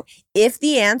you through? If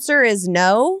the answer is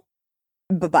no,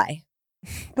 bye-bye.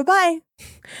 Bye-bye.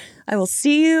 I will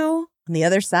see you on the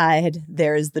other side.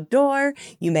 There is the door.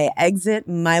 You may exit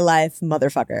my life,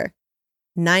 motherfucker.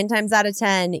 9 times out of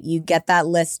 10, you get that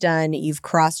list done. You've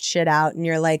crossed shit out and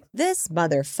you're like, this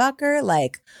motherfucker,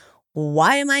 like,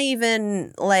 why am I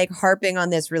even like harping on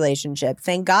this relationship?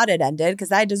 Thank God it ended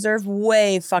because I deserve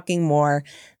way fucking more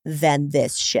than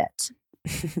this shit.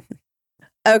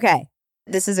 Okay,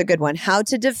 this is a good one. How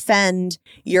to defend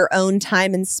your own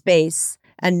time and space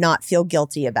and not feel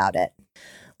guilty about it.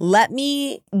 Let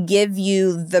me give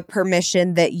you the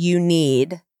permission that you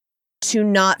need to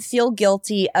not feel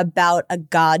guilty about a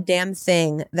goddamn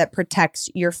thing that protects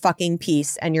your fucking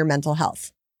peace and your mental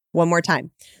health. One more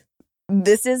time.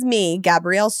 This is me,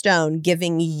 Gabrielle Stone,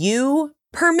 giving you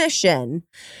permission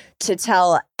to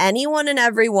tell anyone and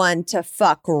everyone to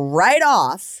fuck right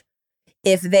off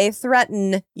if they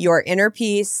threaten your inner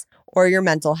peace or your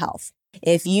mental health.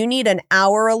 If you need an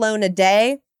hour alone a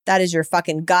day, that is your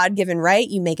fucking God-given right.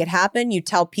 You make it happen. You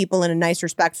tell people in a nice,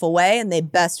 respectful way, and they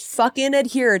best fucking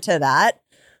adhere to that,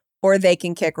 or they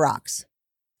can kick rocks.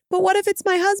 But what if it's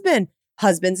my husband?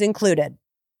 Husbands included.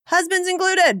 Husbands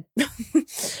included.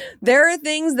 There are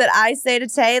things that I say to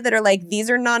Tay that are like, these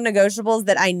are non-negotiables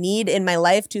that I need in my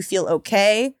life to feel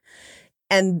okay.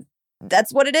 And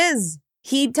that's what it is.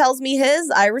 He tells me his,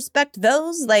 I respect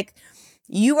those. Like,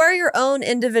 you are your own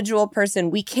individual person.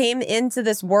 We came into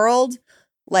this world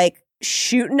like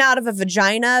shooting out of a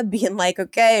vagina, being like,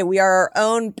 okay, we are our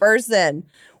own person.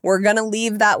 We're going to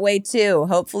leave that way too.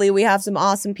 Hopefully we have some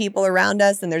awesome people around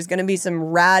us and there's going to be some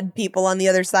rad people on the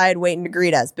other side waiting to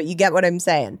greet us. But you get what I'm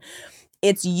saying.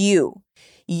 It's you.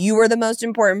 You are the most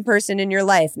important person in your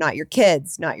life, not your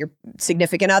kids, not your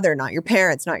significant other, not your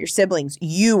parents, not your siblings.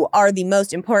 You are the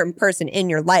most important person in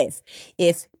your life.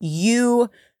 If you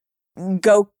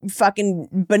go fucking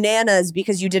bananas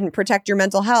because you didn't protect your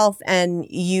mental health and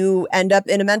you end up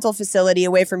in a mental facility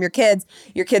away from your kids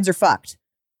are fucked.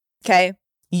 Okay?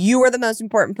 You are the most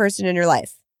important person in your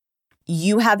life.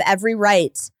 You have every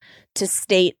right to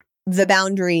state the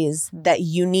boundaries that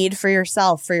you need for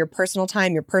yourself, for your personal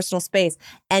time, your personal space,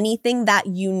 anything that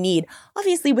you need,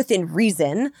 obviously within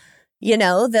reason, you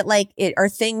know, that like it are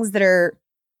things that are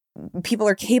people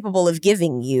are capable of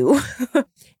giving you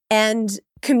and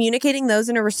communicating those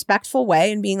in a respectful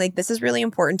way and being like, this is really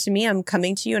important to me. I'm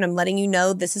coming to you and I'm letting you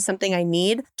know this is something I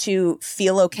need to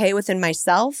feel okay within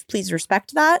myself. Please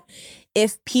respect that.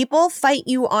 If people fight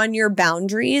you on your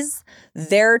boundaries,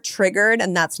 they're triggered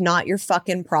and that's not your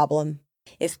fucking problem.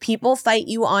 If people fight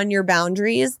you on your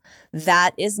boundaries,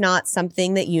 that is not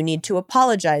something that you need to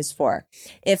apologize for.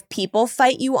 If people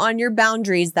fight you on your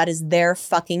boundaries, that is their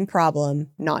fucking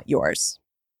problem, not yours.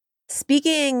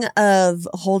 Speaking of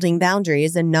holding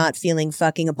boundaries and not feeling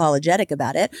fucking apologetic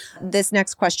about it, this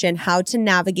next question, how to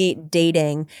navigate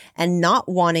dating and not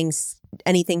wanting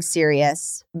anything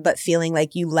serious, but feeling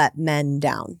like you let men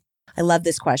down. I love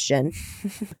this question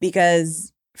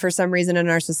because for some reason in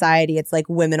our society, it's like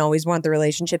women always want the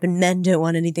relationship and men don't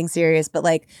want anything serious. But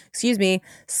like, excuse me,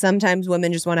 sometimes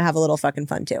women just want to have a little fucking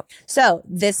fun too. So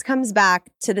this comes back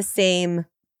to the same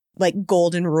like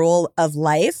golden rule of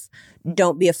life.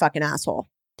 Don't be a fucking asshole.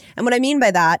 And what I mean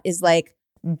by that is like,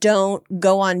 Don't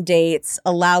go on dates,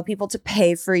 allow people to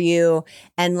pay for you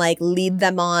and like lead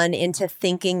them on into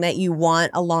thinking that you want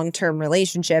a long-term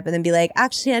relationship and then be like,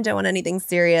 actually, I don't want anything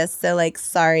serious. So like,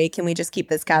 sorry, can we just keep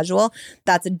this casual?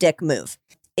 That's a dick move.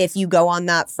 If you go on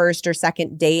that first or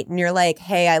second date and you're like,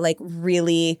 hey, I like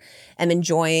really am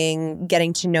enjoying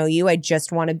getting to know you. I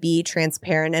just want to be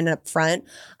transparent and upfront.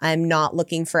 I'm not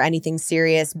looking for anything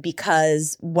serious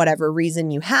because whatever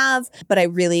reason you have, but I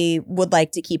really would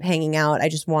like to keep hanging out. I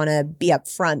just want to be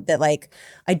upfront that like,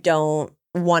 I don't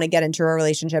want to get into a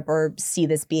relationship or see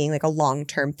this being like a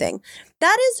long-term thing.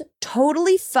 That is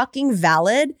totally fucking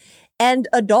valid and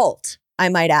adult, I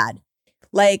might add.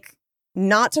 Like,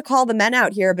 not to call the men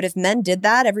out here, but if men did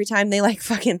that every time they like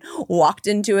fucking walked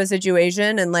into a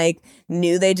situation and like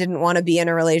knew they didn't want to be in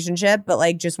a relationship, but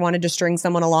like just wanted to string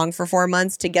someone along for 4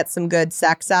 months to get some good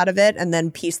sex out of it and then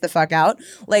piece the fuck out,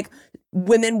 like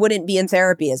women wouldn't be in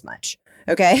therapy as much.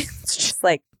 Okay. It's just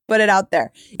like, put it out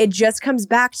there. It just comes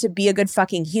back to be a good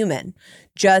fucking human.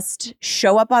 Just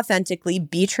show up authentically,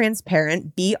 be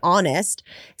transparent, be honest,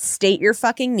 state your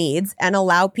fucking needs and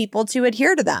allow people to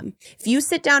adhere to them. If you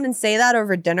sit down and say that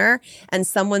over dinner and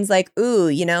someone's like, ooh,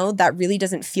 you know, that really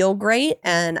doesn't feel great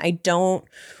and I don't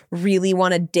really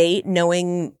want to date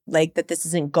knowing like that this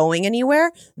isn't going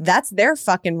anywhere, that's their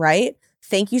fucking right.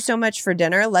 Thank you so much for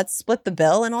dinner. Let's split the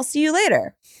bill and I'll see you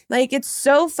later. Like, it's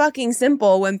so fucking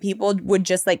simple when people would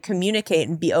just like communicate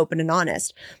and be open and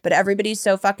honest. But everybody's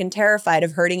so fucking terrified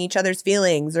of hurting each other's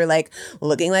feelings or like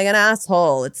looking like an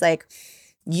asshole. It's like,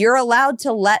 you're allowed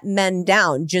to let men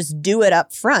down. Just do it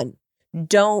up front.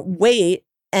 Don't wait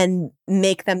and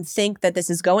make them think that this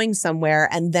is going somewhere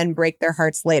and then break their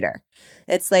hearts later.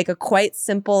 It's like a quite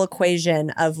simple equation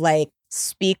of like,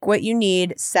 speak what you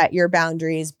need, set your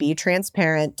boundaries, be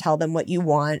transparent, tell them what you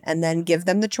want, and then give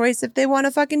them the choice if they want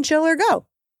to fucking chill or go.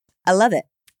 I love it.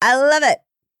 I love it.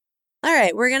 All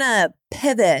right, we're going to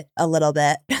pivot a little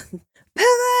bit.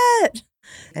 Pivot!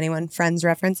 Anyone? Friends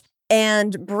reference?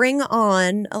 And bring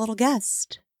on a little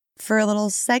guest for a little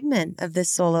segment of this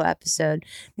solo episode.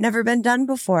 Never been done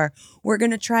before. We're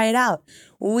going to try it out.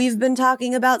 We've been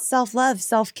talking about self-love,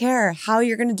 self-care, how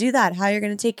you're going to do that, how you're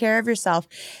going to take care of yourself.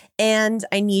 And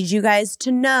I need you guys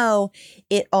to know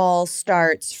it all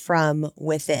starts from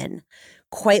within.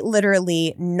 Quite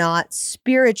literally, not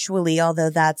spiritually,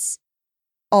 although that's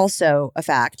also a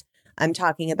fact. I'm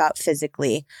talking about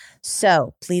physically.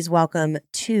 So please welcome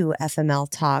to FML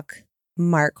Talk,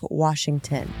 Mark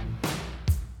Washington.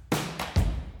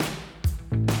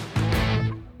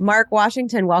 Mark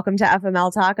Washington, welcome to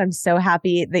FML Talk. I'm so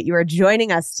happy that you are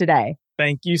joining us today.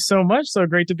 Thank you so much. So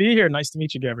great to be here. Nice to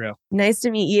meet you, Gabrielle. Nice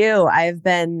to meet you. I've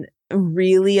been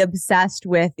really obsessed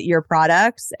with your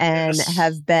products and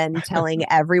have been telling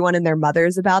everyone and their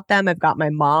mothers about them. I've got my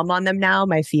mom on them now.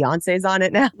 My fiance's on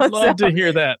it now. Love to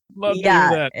hear that. Love to hear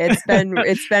that. It's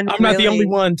been I'm not the only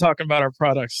one talking about our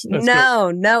products. That's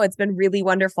No, it's been really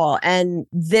wonderful. And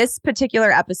this particular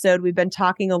episode, we've been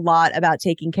talking a lot about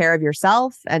taking care of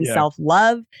yourself and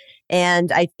self-love.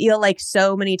 And I feel like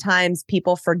so many times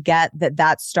people forget that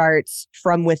that starts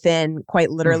from within,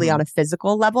 quite literally on a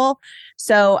physical level.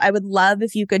 So I would love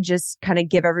if you could just kind of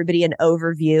give everybody an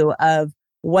overview of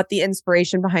what the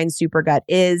inspiration behind Supergut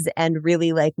is and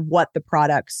really like what the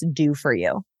products do for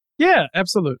you. Yeah,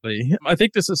 absolutely. I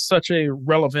think this is such a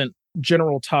relevant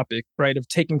general topic, right? Of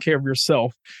taking care of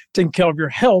yourself, taking care of your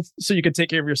health so you can take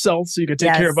care of yourself, so you can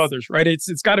take care of others, right?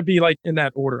 It's got to be like in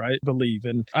that order, I believe.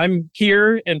 And I'm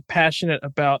here and passionate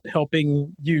about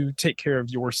helping you take care of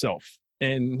yourself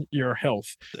and your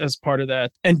health as part of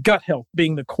that. And gut health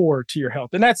being the core to your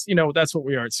health. And that's, that's what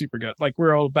we are at Supergut. Like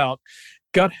we're all about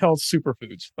gut health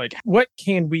superfoods. Like what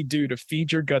can we do to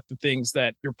feed your gut the things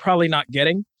that you're probably not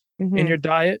getting in your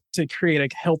diet to create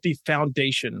a healthy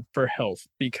foundation for health?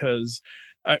 Because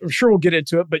I'm sure we'll get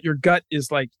into it, but your gut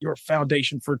is like your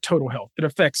foundation for total health. It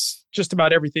affects just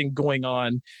about everything going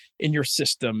on in your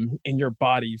system, in your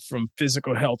body, from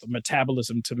physical health,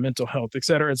 metabolism to mental health, et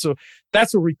cetera. And so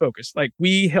that's where we focus. Like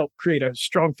we help create a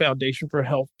strong foundation for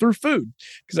health through food,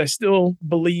 because I still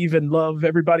believe and love,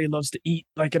 everybody loves to eat,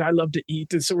 like, and I love to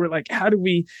eat. And so we're like, how do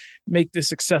we make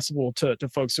this accessible to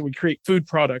folks? So we create food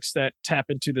products that tap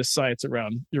into the science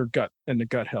around your gut and the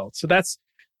gut health. So that's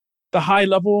the high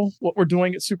level, what we're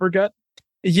doing at Supergut.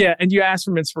 Yeah. And you asked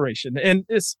for inspiration. And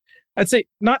it's, I'd say,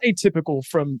 not atypical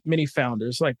from many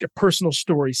founders, like a personal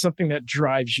story, something that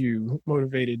drives you,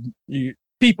 motivated you,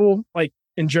 people like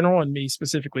in general, and me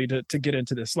specifically to get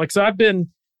into this. Like, so I've been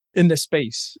in this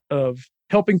space of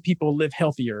helping people live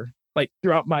healthier, like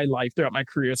throughout my life, throughout my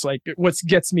career. It's like what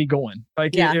gets me going.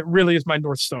 Like it really is my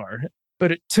North Star,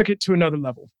 but it took it to another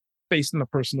level. based on the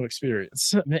personal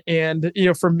experience. And,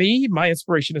 for me, my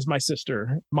inspiration is my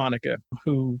sister, Monica,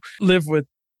 who lived with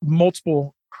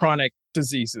multiple chronic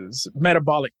diseases,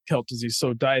 metabolic health disease,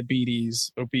 so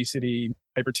diabetes, obesity,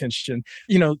 hypertension.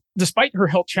 Despite her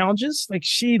health challenges, like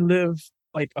she lived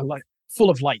like a life full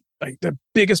of light, like the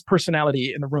biggest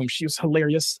personality in the room. She was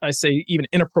hilarious. I say even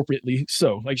inappropriately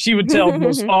so. Like she would tell the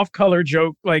most off-color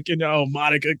joke, like,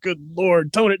 Monica, good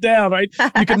Lord, tone it down, right?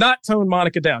 You could not tone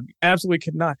Monica down. You absolutely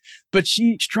could not. But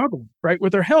she struggled, right,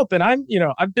 with her health. And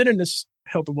I've been in this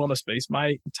health and wellness space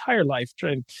my entire life,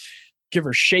 trying to give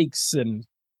her shakes and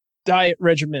diet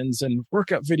regimens and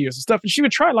workout videos and stuff. And she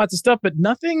would try lots of stuff, but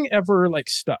nothing ever like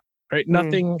stuck. Right?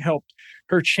 Nothing helped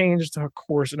her change her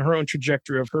course and her own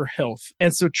trajectory of her health.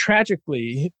 And so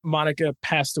tragically, Monica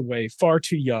passed away far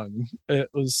too young. It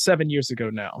was 7 years ago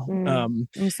now. I'm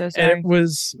so sorry. And it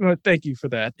was, thank you for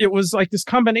that. It was like this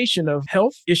combination of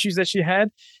health issues that she had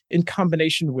in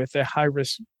combination with a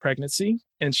high-risk pregnancy.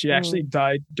 And she actually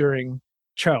died during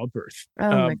childbirth,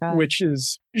 my God. Which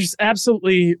is just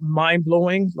absolutely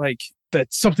mind-blowing. Like,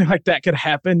 that something like that could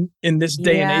happen in this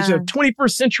day and age of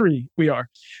 21st century we are,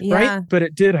 right? But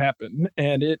it did happen.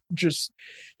 And it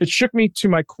shook me to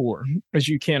my core, as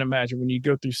you can't imagine when you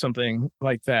go through something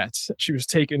like that. She was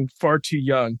taken far too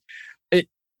young. It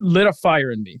lit a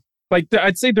fire in me. Like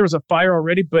I'd say there was a fire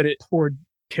already, but it poured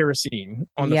kerosene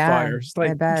on the fires.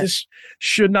 Like this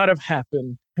should not have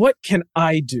happened. What can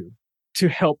I do to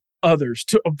help others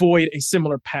to avoid a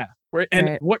similar path? Right?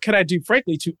 And what could I do,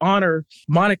 frankly, to honor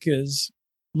Monica's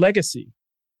legacy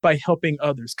by helping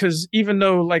others? Because even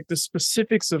though like the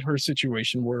specifics of her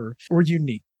situation were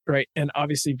unique, right? And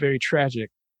obviously very tragic,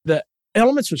 the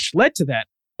elements which led to that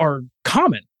are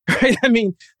common, right? I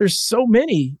mean, there's so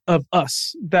many of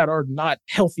us that are not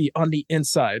healthy on the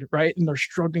inside, right? And they're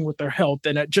struggling with their health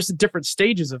and at just different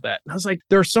stages of that. And I was like,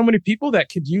 there are so many people that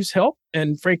could use help.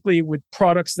 And frankly, with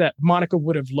products that Monica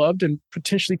would have loved and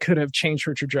potentially could have changed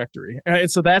her trajectory.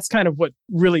 And so that's kind of what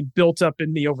really built up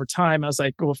in me over time. I was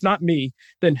like, well, if not me,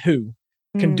 then who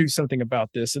can do something about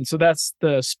this? And so that's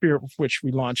the spirit with which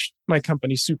we launched my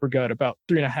company, Supergut, about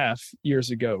 3.5 years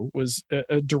ago, was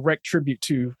a direct tribute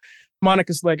to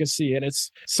Monica's legacy. And it's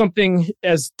something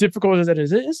as difficult as it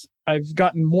is, I've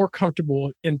gotten more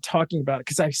comfortable in talking about it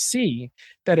because I see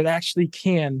that it actually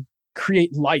can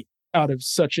create light out of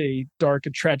such a dark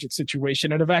and tragic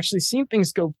situation. And I've actually seen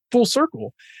things go full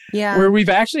circle where we've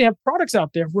actually have products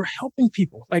out there. We're helping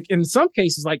people, like in some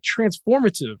cases, like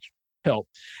transformative help.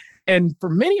 And for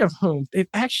many of whom, they've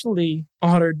actually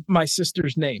honored my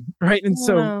sister's name, right? And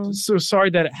so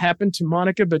sorry that it happened to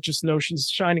Monica, but just know she's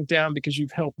shining down because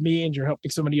you've helped me and you're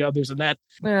helping so many others. And that's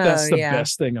the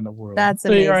best thing in the world. That's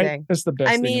amazing. Right? That's the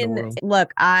best thing in the world.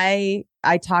 Look, I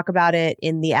talk about it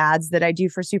in the ads that I do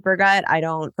for Supergut. I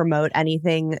don't promote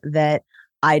anything that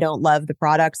I don't love the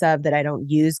products of, that I don't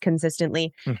use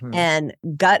consistently. And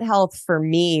gut health for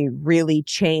me really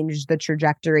changed the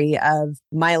trajectory of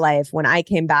my life. When I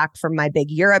came back from my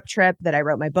big Europe trip that I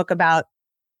wrote my book about,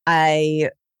 I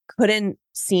couldn't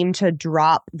seem to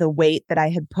drop the weight that I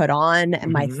had put on,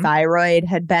 and my thyroid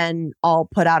had been all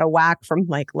put out of whack from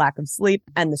like lack of sleep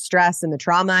and the stress and the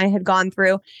trauma I had gone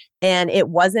through. And it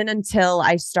wasn't until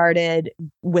I started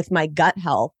with my gut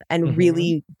health and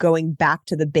really going back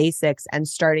to the basics and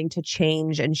starting to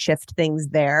change and shift things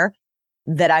there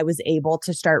that I was able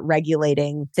to start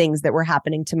regulating things that were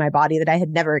happening to my body that I had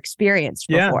never experienced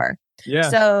before.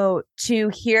 So to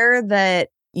hear that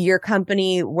your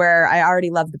company, where I already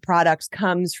love the products,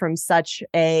 comes from such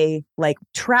a like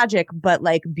tragic but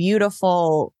like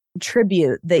beautiful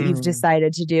tribute that you've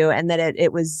decided to do, and that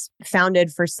it was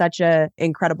founded for such a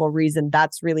incredible reason.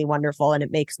 That's really wonderful, and it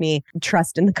makes me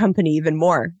trust in the company even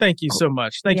more. Thank you so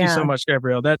much. Thank you so much,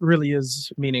 Gabrielle. That really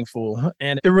is meaningful,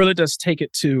 and it really does take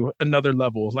it to another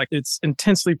level. Like, it's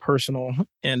intensely personal,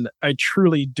 and I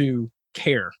truly do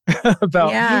care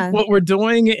about what we're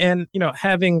doing, and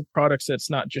having products that's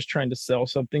not just trying to sell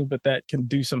something, but that can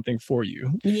do something for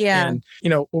you. And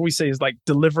what we say is like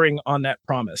delivering on that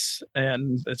promise,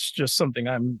 and it's just something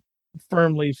I'm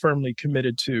firmly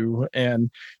committed to.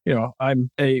 And I'm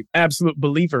a absolute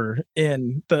believer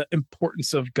in the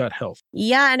importance of gut health.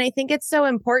 And I think it's so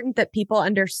important that people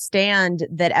understand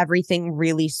that everything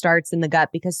really starts in the gut,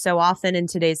 because so often in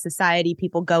today's society,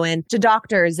 people go in to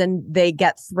doctors and they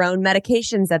get thrown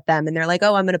medications at them, and they're like,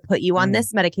 oh, I'm going to put you on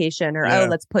this medication, or oh,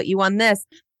 let's put you on this,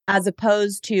 as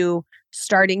opposed to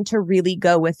starting to really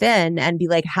go within and be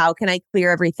like, how can I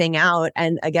clear everything out?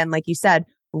 And again, like you said,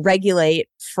 regulate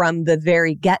from the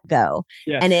very get-go.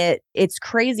 And it's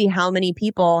crazy how many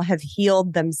people have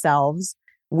healed themselves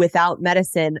without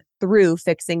medicine through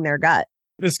fixing their gut.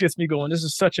 This gets me going. This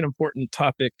is such an important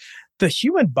topic. The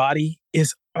human body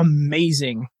is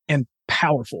amazing and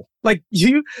powerful. Like,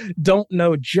 you don't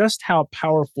know just how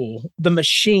powerful the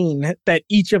machine that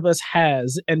each of us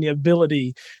has and the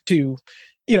ability to,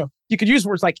 you could use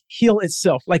words like heal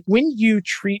itself. Like, when you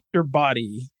treat your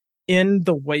body in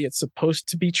the way it's supposed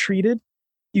to be treated,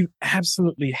 you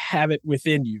absolutely have it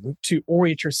within you to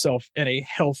orient yourself in a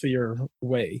healthier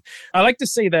way. I like to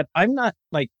say that I'm not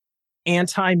like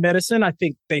anti-medicine. I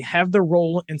think they have their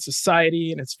role in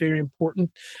society and it's very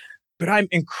important. But I'm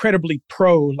incredibly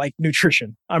pro like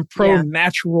nutrition. I'm pro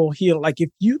natural heal. Like,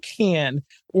 if you can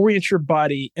orient your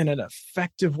body in an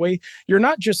effective way, you're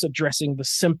not just addressing the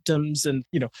symptoms and,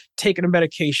 taking a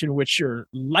medication, which you're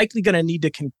likely going to need to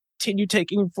continue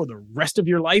taking for the rest of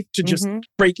your life to just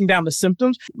breaking down the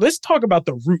symptoms. Let's talk about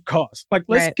the root cause. Like,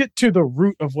 let's get to the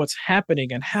root of what's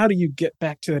happening and how do you get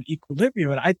back to that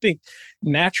equilibrium? And I think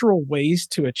natural ways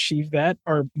to achieve that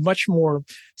are much more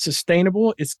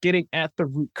sustainable. It's getting at the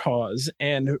root cause.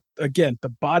 And again, the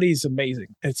body's amazing.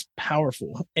 It's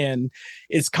powerful and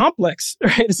it's complex,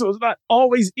 right? So it's not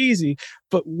always easy,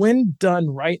 but when done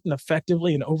right and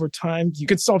effectively and over time, you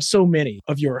can solve so many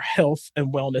of your health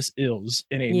and wellness ills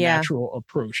in a natural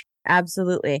approach.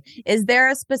 Absolutely. Is there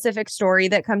a specific story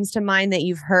that comes to mind that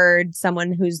you've heard,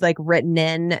 someone who's like written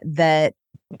in that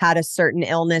had a certain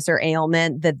illness or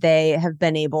ailment that they have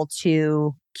been able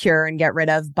to cure and get rid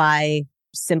of by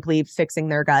simply fixing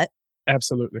their gut?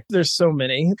 Absolutely. There's so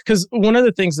many. Because one of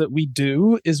the things that we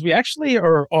do is we actually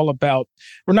are all about,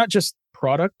 we're not just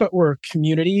product, but we're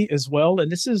community as well.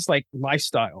 And this is like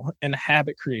lifestyle and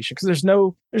habit creation, because there's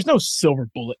no silver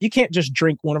bullet. You can't just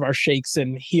drink one of our shakes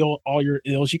and heal all your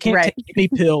ills. You can't take any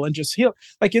pill and just heal.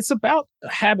 Like, it's about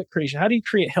habit creation. How do you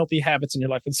create healthy habits in your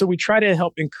life? And so we try to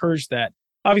help encourage that.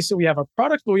 Obviously, we have our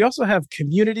product, but we also have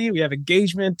community. We have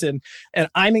engagement, and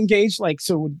I'm engaged. Like,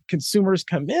 so when consumers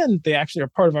come in, they actually are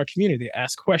part of our community. They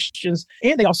ask questions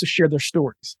and they also share their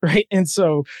stories, right? And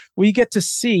so we get to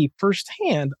see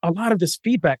firsthand a lot of this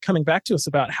feedback coming back to us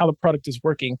about how the product is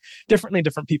working differently in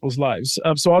different people's lives.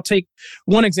 So I'll take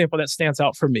one example that stands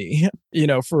out for me,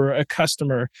 for a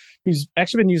customer who's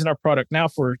actually been using our product now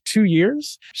for 2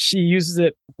 years. She uses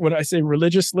it, when I say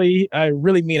religiously, I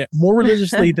really mean it, more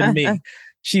religiously than me.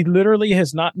 She literally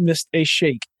has not missed a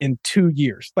shake in 2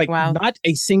 years. Like, not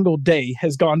a single day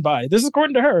has gone by. This is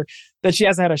according to her, that she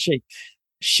hasn't had a shake.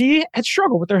 She had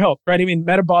struggled with her health, right? I mean,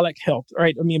 metabolic health,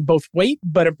 right? I mean, both weight,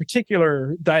 but in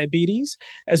particular diabetes,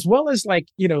 as well as like,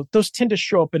 those tend to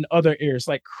show up in other areas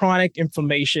like chronic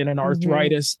inflammation and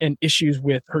arthritis and issues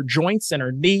with her joints and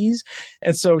her knees.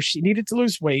 And so she needed to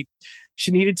lose weight.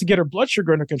 She needed to get her blood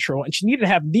sugar under control, and she needed to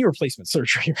have knee replacement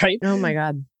surgery, right? Oh my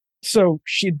God. So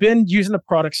she'd been using the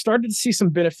product, started to see some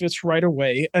benefits right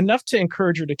away, enough to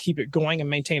encourage her to keep it going and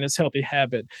maintain this healthy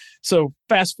habit. So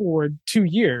fast forward 2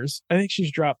 years, I think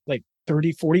she's dropped like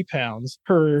 30, 40 pounds.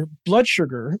 Her blood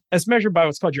sugar, as measured by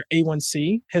what's called your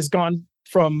A1C, has gone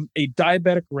from a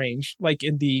diabetic range, like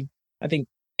in the, I think,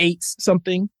 8s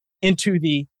something, into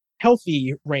the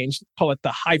healthy range, call it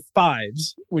the high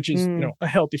 5s, which is, a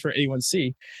healthy for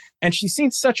A1C. And she's seen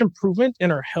such improvement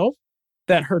in her health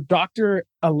that her doctor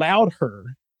allowed her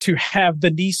to have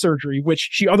the knee surgery, which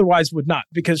she otherwise would not,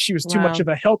 because she was too much of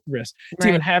a health risk to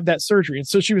even have that surgery. And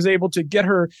so she was able to get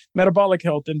her metabolic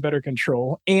health in better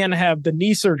control and have the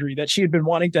knee surgery that she had been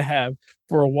wanting to have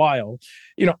for a while.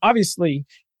 Obviously,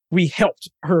 we helped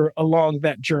her along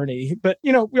that journey, but,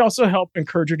 we also help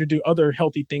encourage her to do other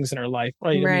healthy things in her life,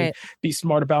 right? I mean, be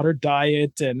smart about her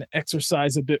diet and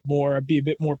exercise a bit more, be a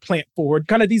bit more plant forward,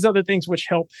 kind of these other things which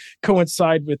help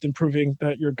coincide with improving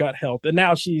your gut health. And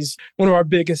now she's one of our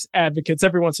biggest advocates.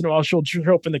 Every once in a while, she'll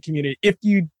show up in the community. If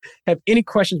you have any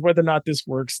questions whether or not this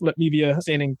works, let me be a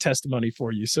standing testimony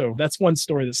for you. So that's one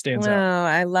story that stands out. Oh,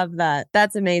 I love that.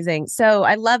 That's amazing. So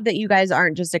I love that you guys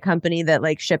aren't just a company that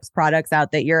like ships products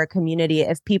out, that you're a community.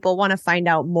 If people want to find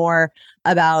out more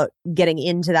about getting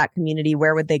into that community,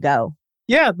 where would they go?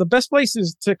 Yeah, the best place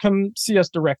is to come see us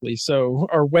directly. So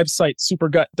our website,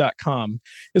 supergut.com,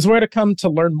 is where to come to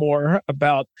learn more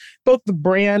about both the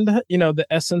brand, the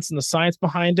essence and the science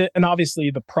behind it, and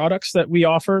obviously the products that we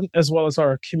offer, as well as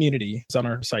our community is on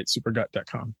our site,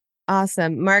 supergut.com.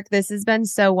 Awesome. Mark, this has been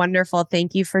so wonderful.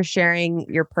 Thank you for sharing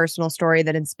your personal story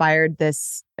that inspired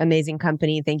this amazing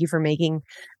company. Thank you for making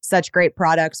such great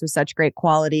products with such great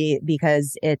quality,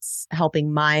 because it's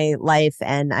helping my life.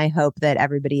 And I hope that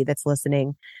everybody that's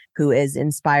listening who is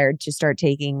inspired to start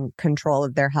taking control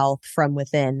of their health from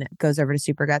within goes over to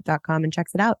supergut.com and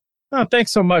checks it out. Oh,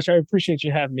 thanks so much. I appreciate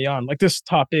you having me on. Like this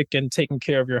topic and taking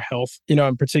care of your health,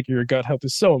 in particular your gut health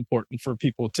is so important for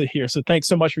people to hear. So thanks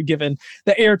so much for giving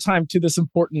the airtime to this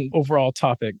important overall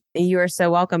topic. You are so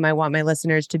welcome. I want my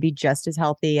listeners to be just as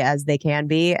healthy as they can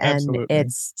be. And Absolutely.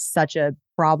 It's such a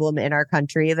problem in our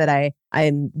country that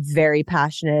I'm very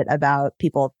passionate about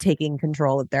people taking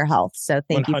control of their health. So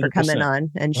thank 100%. You for coming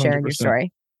on and sharing 100%. Your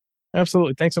story.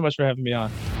 Absolutely. Thanks so much for having me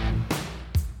on.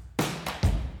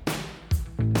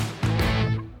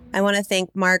 I want to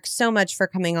thank Mark so much for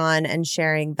coming on and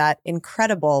sharing that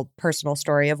incredible personal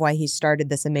story of why he started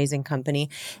this amazing company.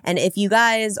 And if you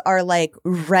guys are like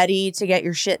ready to get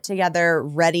your shit together,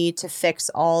 ready to fix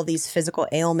all these physical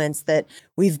ailments that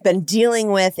we've been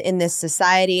dealing with in this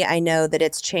society, I know that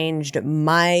it's changed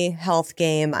my health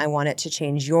game. I want it to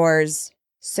change yours.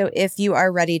 So if you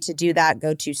are ready to do that,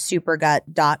 go to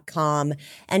supergut.com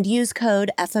and use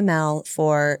code FML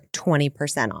for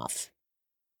 20% off.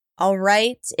 All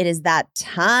right, it is that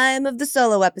time of the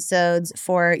solo episodes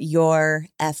for your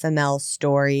FML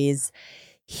stories.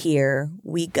 Here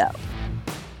we go.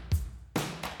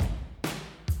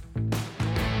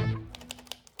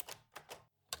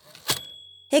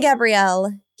 Hey,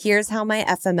 Gabrielle, here's how my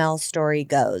FML story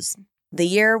goes. The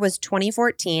year was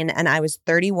 2014 and I was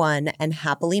 31 and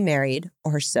happily married,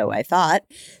 or so I thought,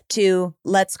 to,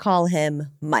 let's call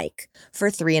him Mike, for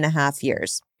 3.5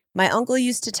 years. My uncle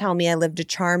used to tell me I lived a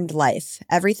charmed life.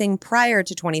 Everything prior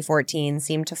to 2014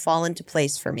 seemed to fall into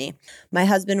place for me. My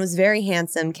husband was very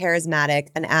handsome,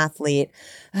 charismatic, an athlete.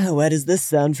 Oh, why does this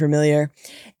sound familiar?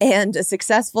 And a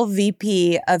successful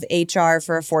VP of HR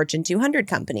for a Fortune 200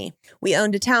 company. We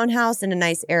owned a townhouse in a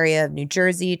nice area of New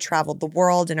Jersey, traveled the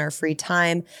world in our free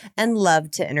time, and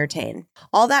loved to entertain.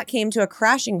 All that came to a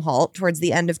crashing halt towards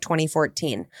the end of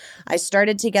 2014. I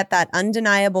started to get that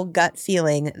undeniable gut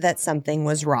feeling that something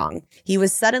was wrong. He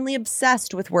was suddenly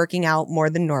obsessed with working out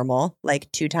more than normal,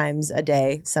 like 2 times a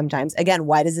day sometimes. Again,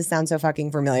 why does this sound so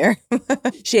fucking familiar?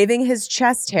 Shaving his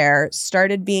chest hair,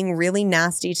 started being really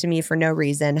nasty to me for no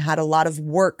reason, had a lot of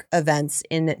work events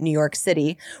in New York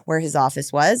City where his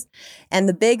office was. And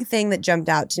the big thing that jumped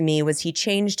out to me was he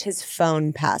changed his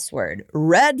phone password.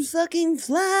 Red fucking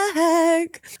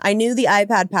flag. I knew the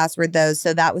iPad password though,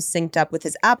 so that was synced up with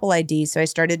his Apple ID. So I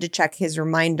started to check his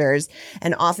reminders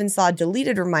and often saw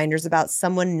deleted reminders about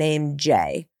someone named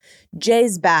Jay.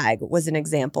 Jay's bag was an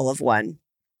example of one.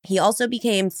 He also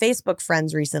became Facebook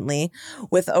friends recently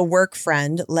with a work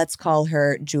friend, let's call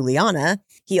her Juliana.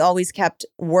 He always kept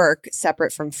work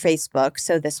separate from Facebook,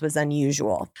 so this was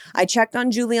unusual. I checked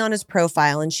on Juliana's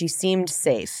profile and she seemed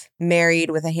safe, married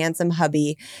with a handsome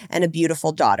hubby and a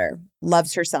beautiful daughter.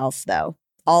 Loves herself, though.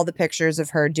 All the pictures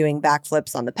of her doing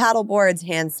backflips on the paddleboards,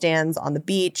 handstands on the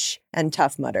beach, and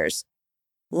Tough Mudders.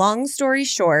 Long story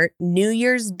short, New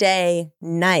Year's Day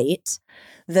night,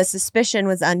 the suspicion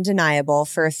was undeniable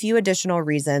for a few additional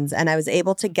reasons, and I was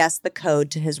able to guess the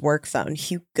code to his work phone.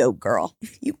 You go, girl.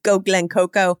 You go, Glen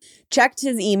Coco. Checked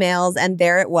his emails, and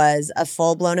there it was, a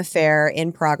full-blown affair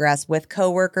in progress with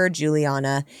coworker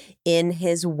Juliana in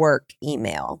his work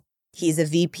email. He's a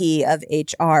VP of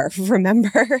HR,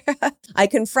 remember? I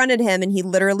confronted him and he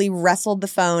literally wrestled the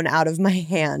phone out of my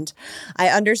hand. I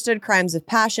understood crimes of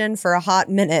passion for a hot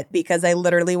minute because I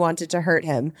literally wanted to hurt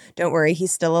him. Don't worry,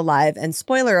 he's still alive. And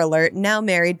spoiler alert, now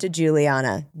married to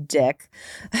Juliana. Dick.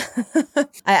 I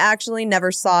actually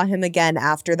never saw him again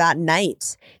after that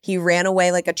night. He ran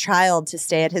away like a child to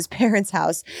stay at his parents'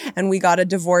 house and we got a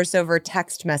divorce over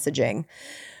text messaging.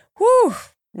 Whew.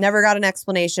 Never got an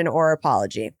explanation or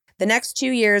apology. The next 2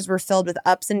 years were filled with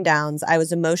ups and downs. I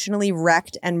was emotionally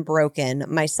wrecked and broken.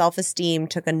 My self-esteem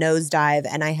took a nosedive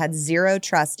and I had zero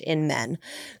trust in men.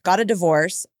 Got a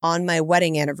divorce on my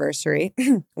wedding anniversary.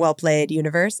 Well played,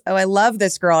 universe. Oh, I love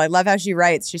this girl. I love how she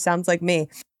writes. She sounds like me.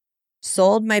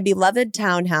 Sold my beloved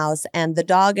townhouse and the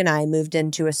dog and I moved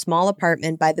into a small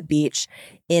apartment by the beach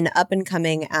in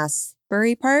up-and-coming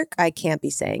Asbury Park. I can't be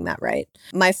saying that right.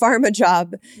 My pharma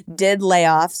job did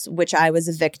layoffs, which I was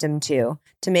a victim to.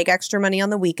 To make extra money on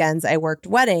the weekends, I worked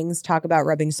weddings. Talk about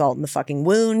rubbing salt in the fucking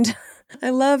wound. I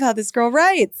love how this girl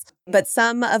writes. But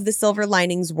some of the silver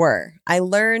linings were, I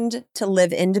learned to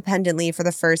live independently for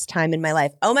the first time in my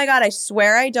life. Oh my God, I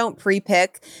swear I don't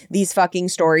pre-pick these fucking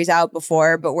stories out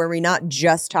before, but were we not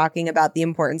just talking about the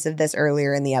importance of this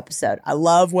earlier in the episode? I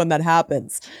love when that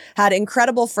happens. Had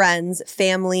incredible friends,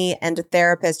 family, and a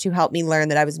therapist who helped me learn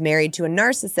that I was married to a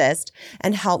narcissist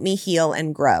and helped me heal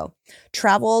and grow.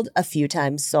 Traveled a few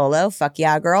times solo. Fuck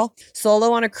yeah, girl.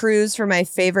 Solo on a cruise for my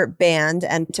favorite band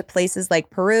and to places like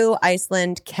Peru,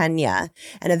 Iceland, Kenya,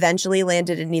 and eventually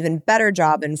landed an even better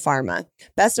job in pharma.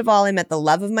 Best of all, I met the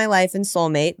love of my life and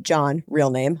soulmate, John,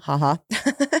 real name, haha.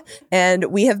 And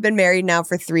we have been married now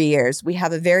for 3 years. We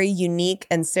have a very unique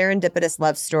and serendipitous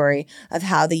love story of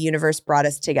how the universe brought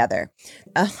us together.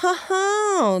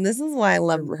 This is why I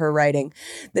love her writing.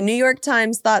 The New York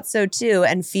Times thought so too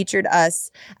and featured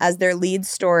us as their lead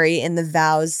story in the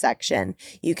Vows section.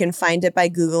 You can find it by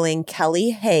Googling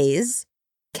Kelly Hayes,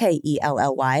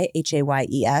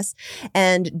 Kellyllyhayes,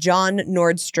 and John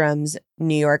Nordstrom's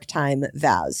New York Times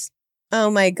Vows. Oh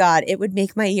my God, it would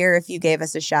make my year if you gave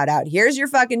us a shout out. Here's your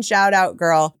fucking shout out,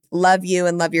 girl. Love you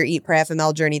and love your Eat, Pray,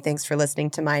 FML journey. Thanks for listening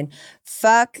to mine.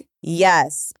 Fuck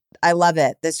yes. I love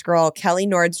it. This girl, Kelly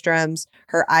Nordstrom's,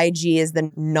 her IG is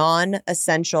the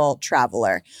non-essential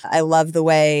traveler. I love the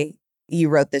way you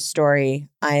wrote this story.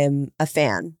 I am a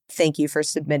fan. Thank you for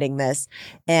submitting this.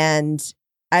 And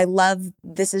I love,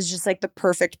 this is just like the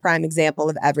perfect prime example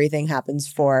of everything happens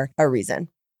for a reason.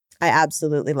 I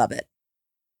absolutely love it.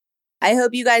 I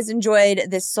hope you guys enjoyed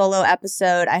this solo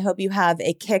episode. I hope you have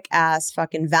a kick-ass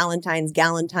fucking Valentine's,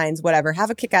 Galentine's, whatever.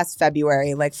 Have a kick-ass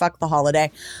February. Like, fuck the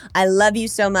holiday. I love you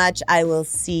so much. I will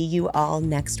see you all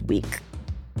next week.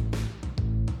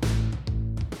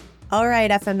 All right,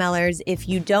 FMLers, if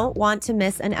you don't want to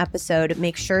miss an episode,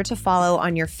 make sure to follow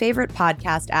on your favorite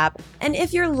podcast app. And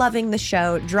if you're loving the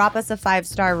show, drop us a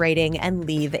 5-star rating and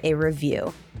leave a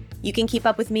review. You can keep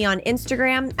up with me on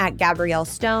Instagram at Gabrielle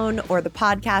Stone or the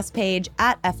podcast page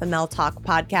at FML Talk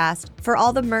Podcast. For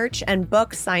all the merch and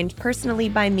books signed personally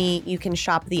by me, you can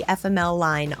shop the FML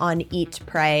line on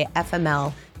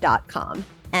eatprayfml.com.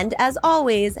 And as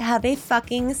always, have a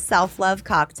fucking self-love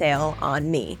cocktail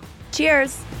on me.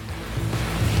 Cheers!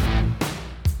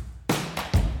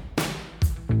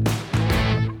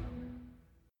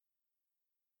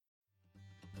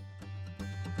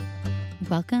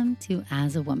 Welcome to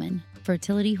As a Woman,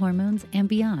 Fertility Hormones and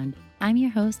Beyond. I'm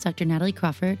your host, Dr. Natalie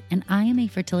Crawford, and I am a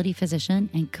fertility physician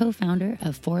and co-founder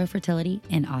of Fora Fertility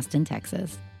in Austin,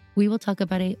 Texas. We will talk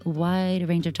about a wide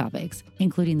range of topics,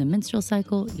 including the menstrual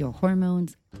cycle, your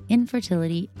hormones,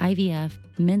 infertility, IVF,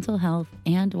 mental health,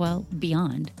 and, well,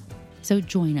 beyond. So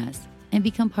join us and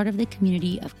become part of the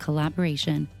community of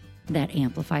collaboration that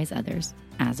amplifies others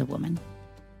as a woman.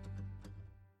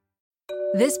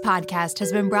 This podcast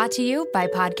has been brought to you by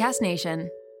Podcast Nation.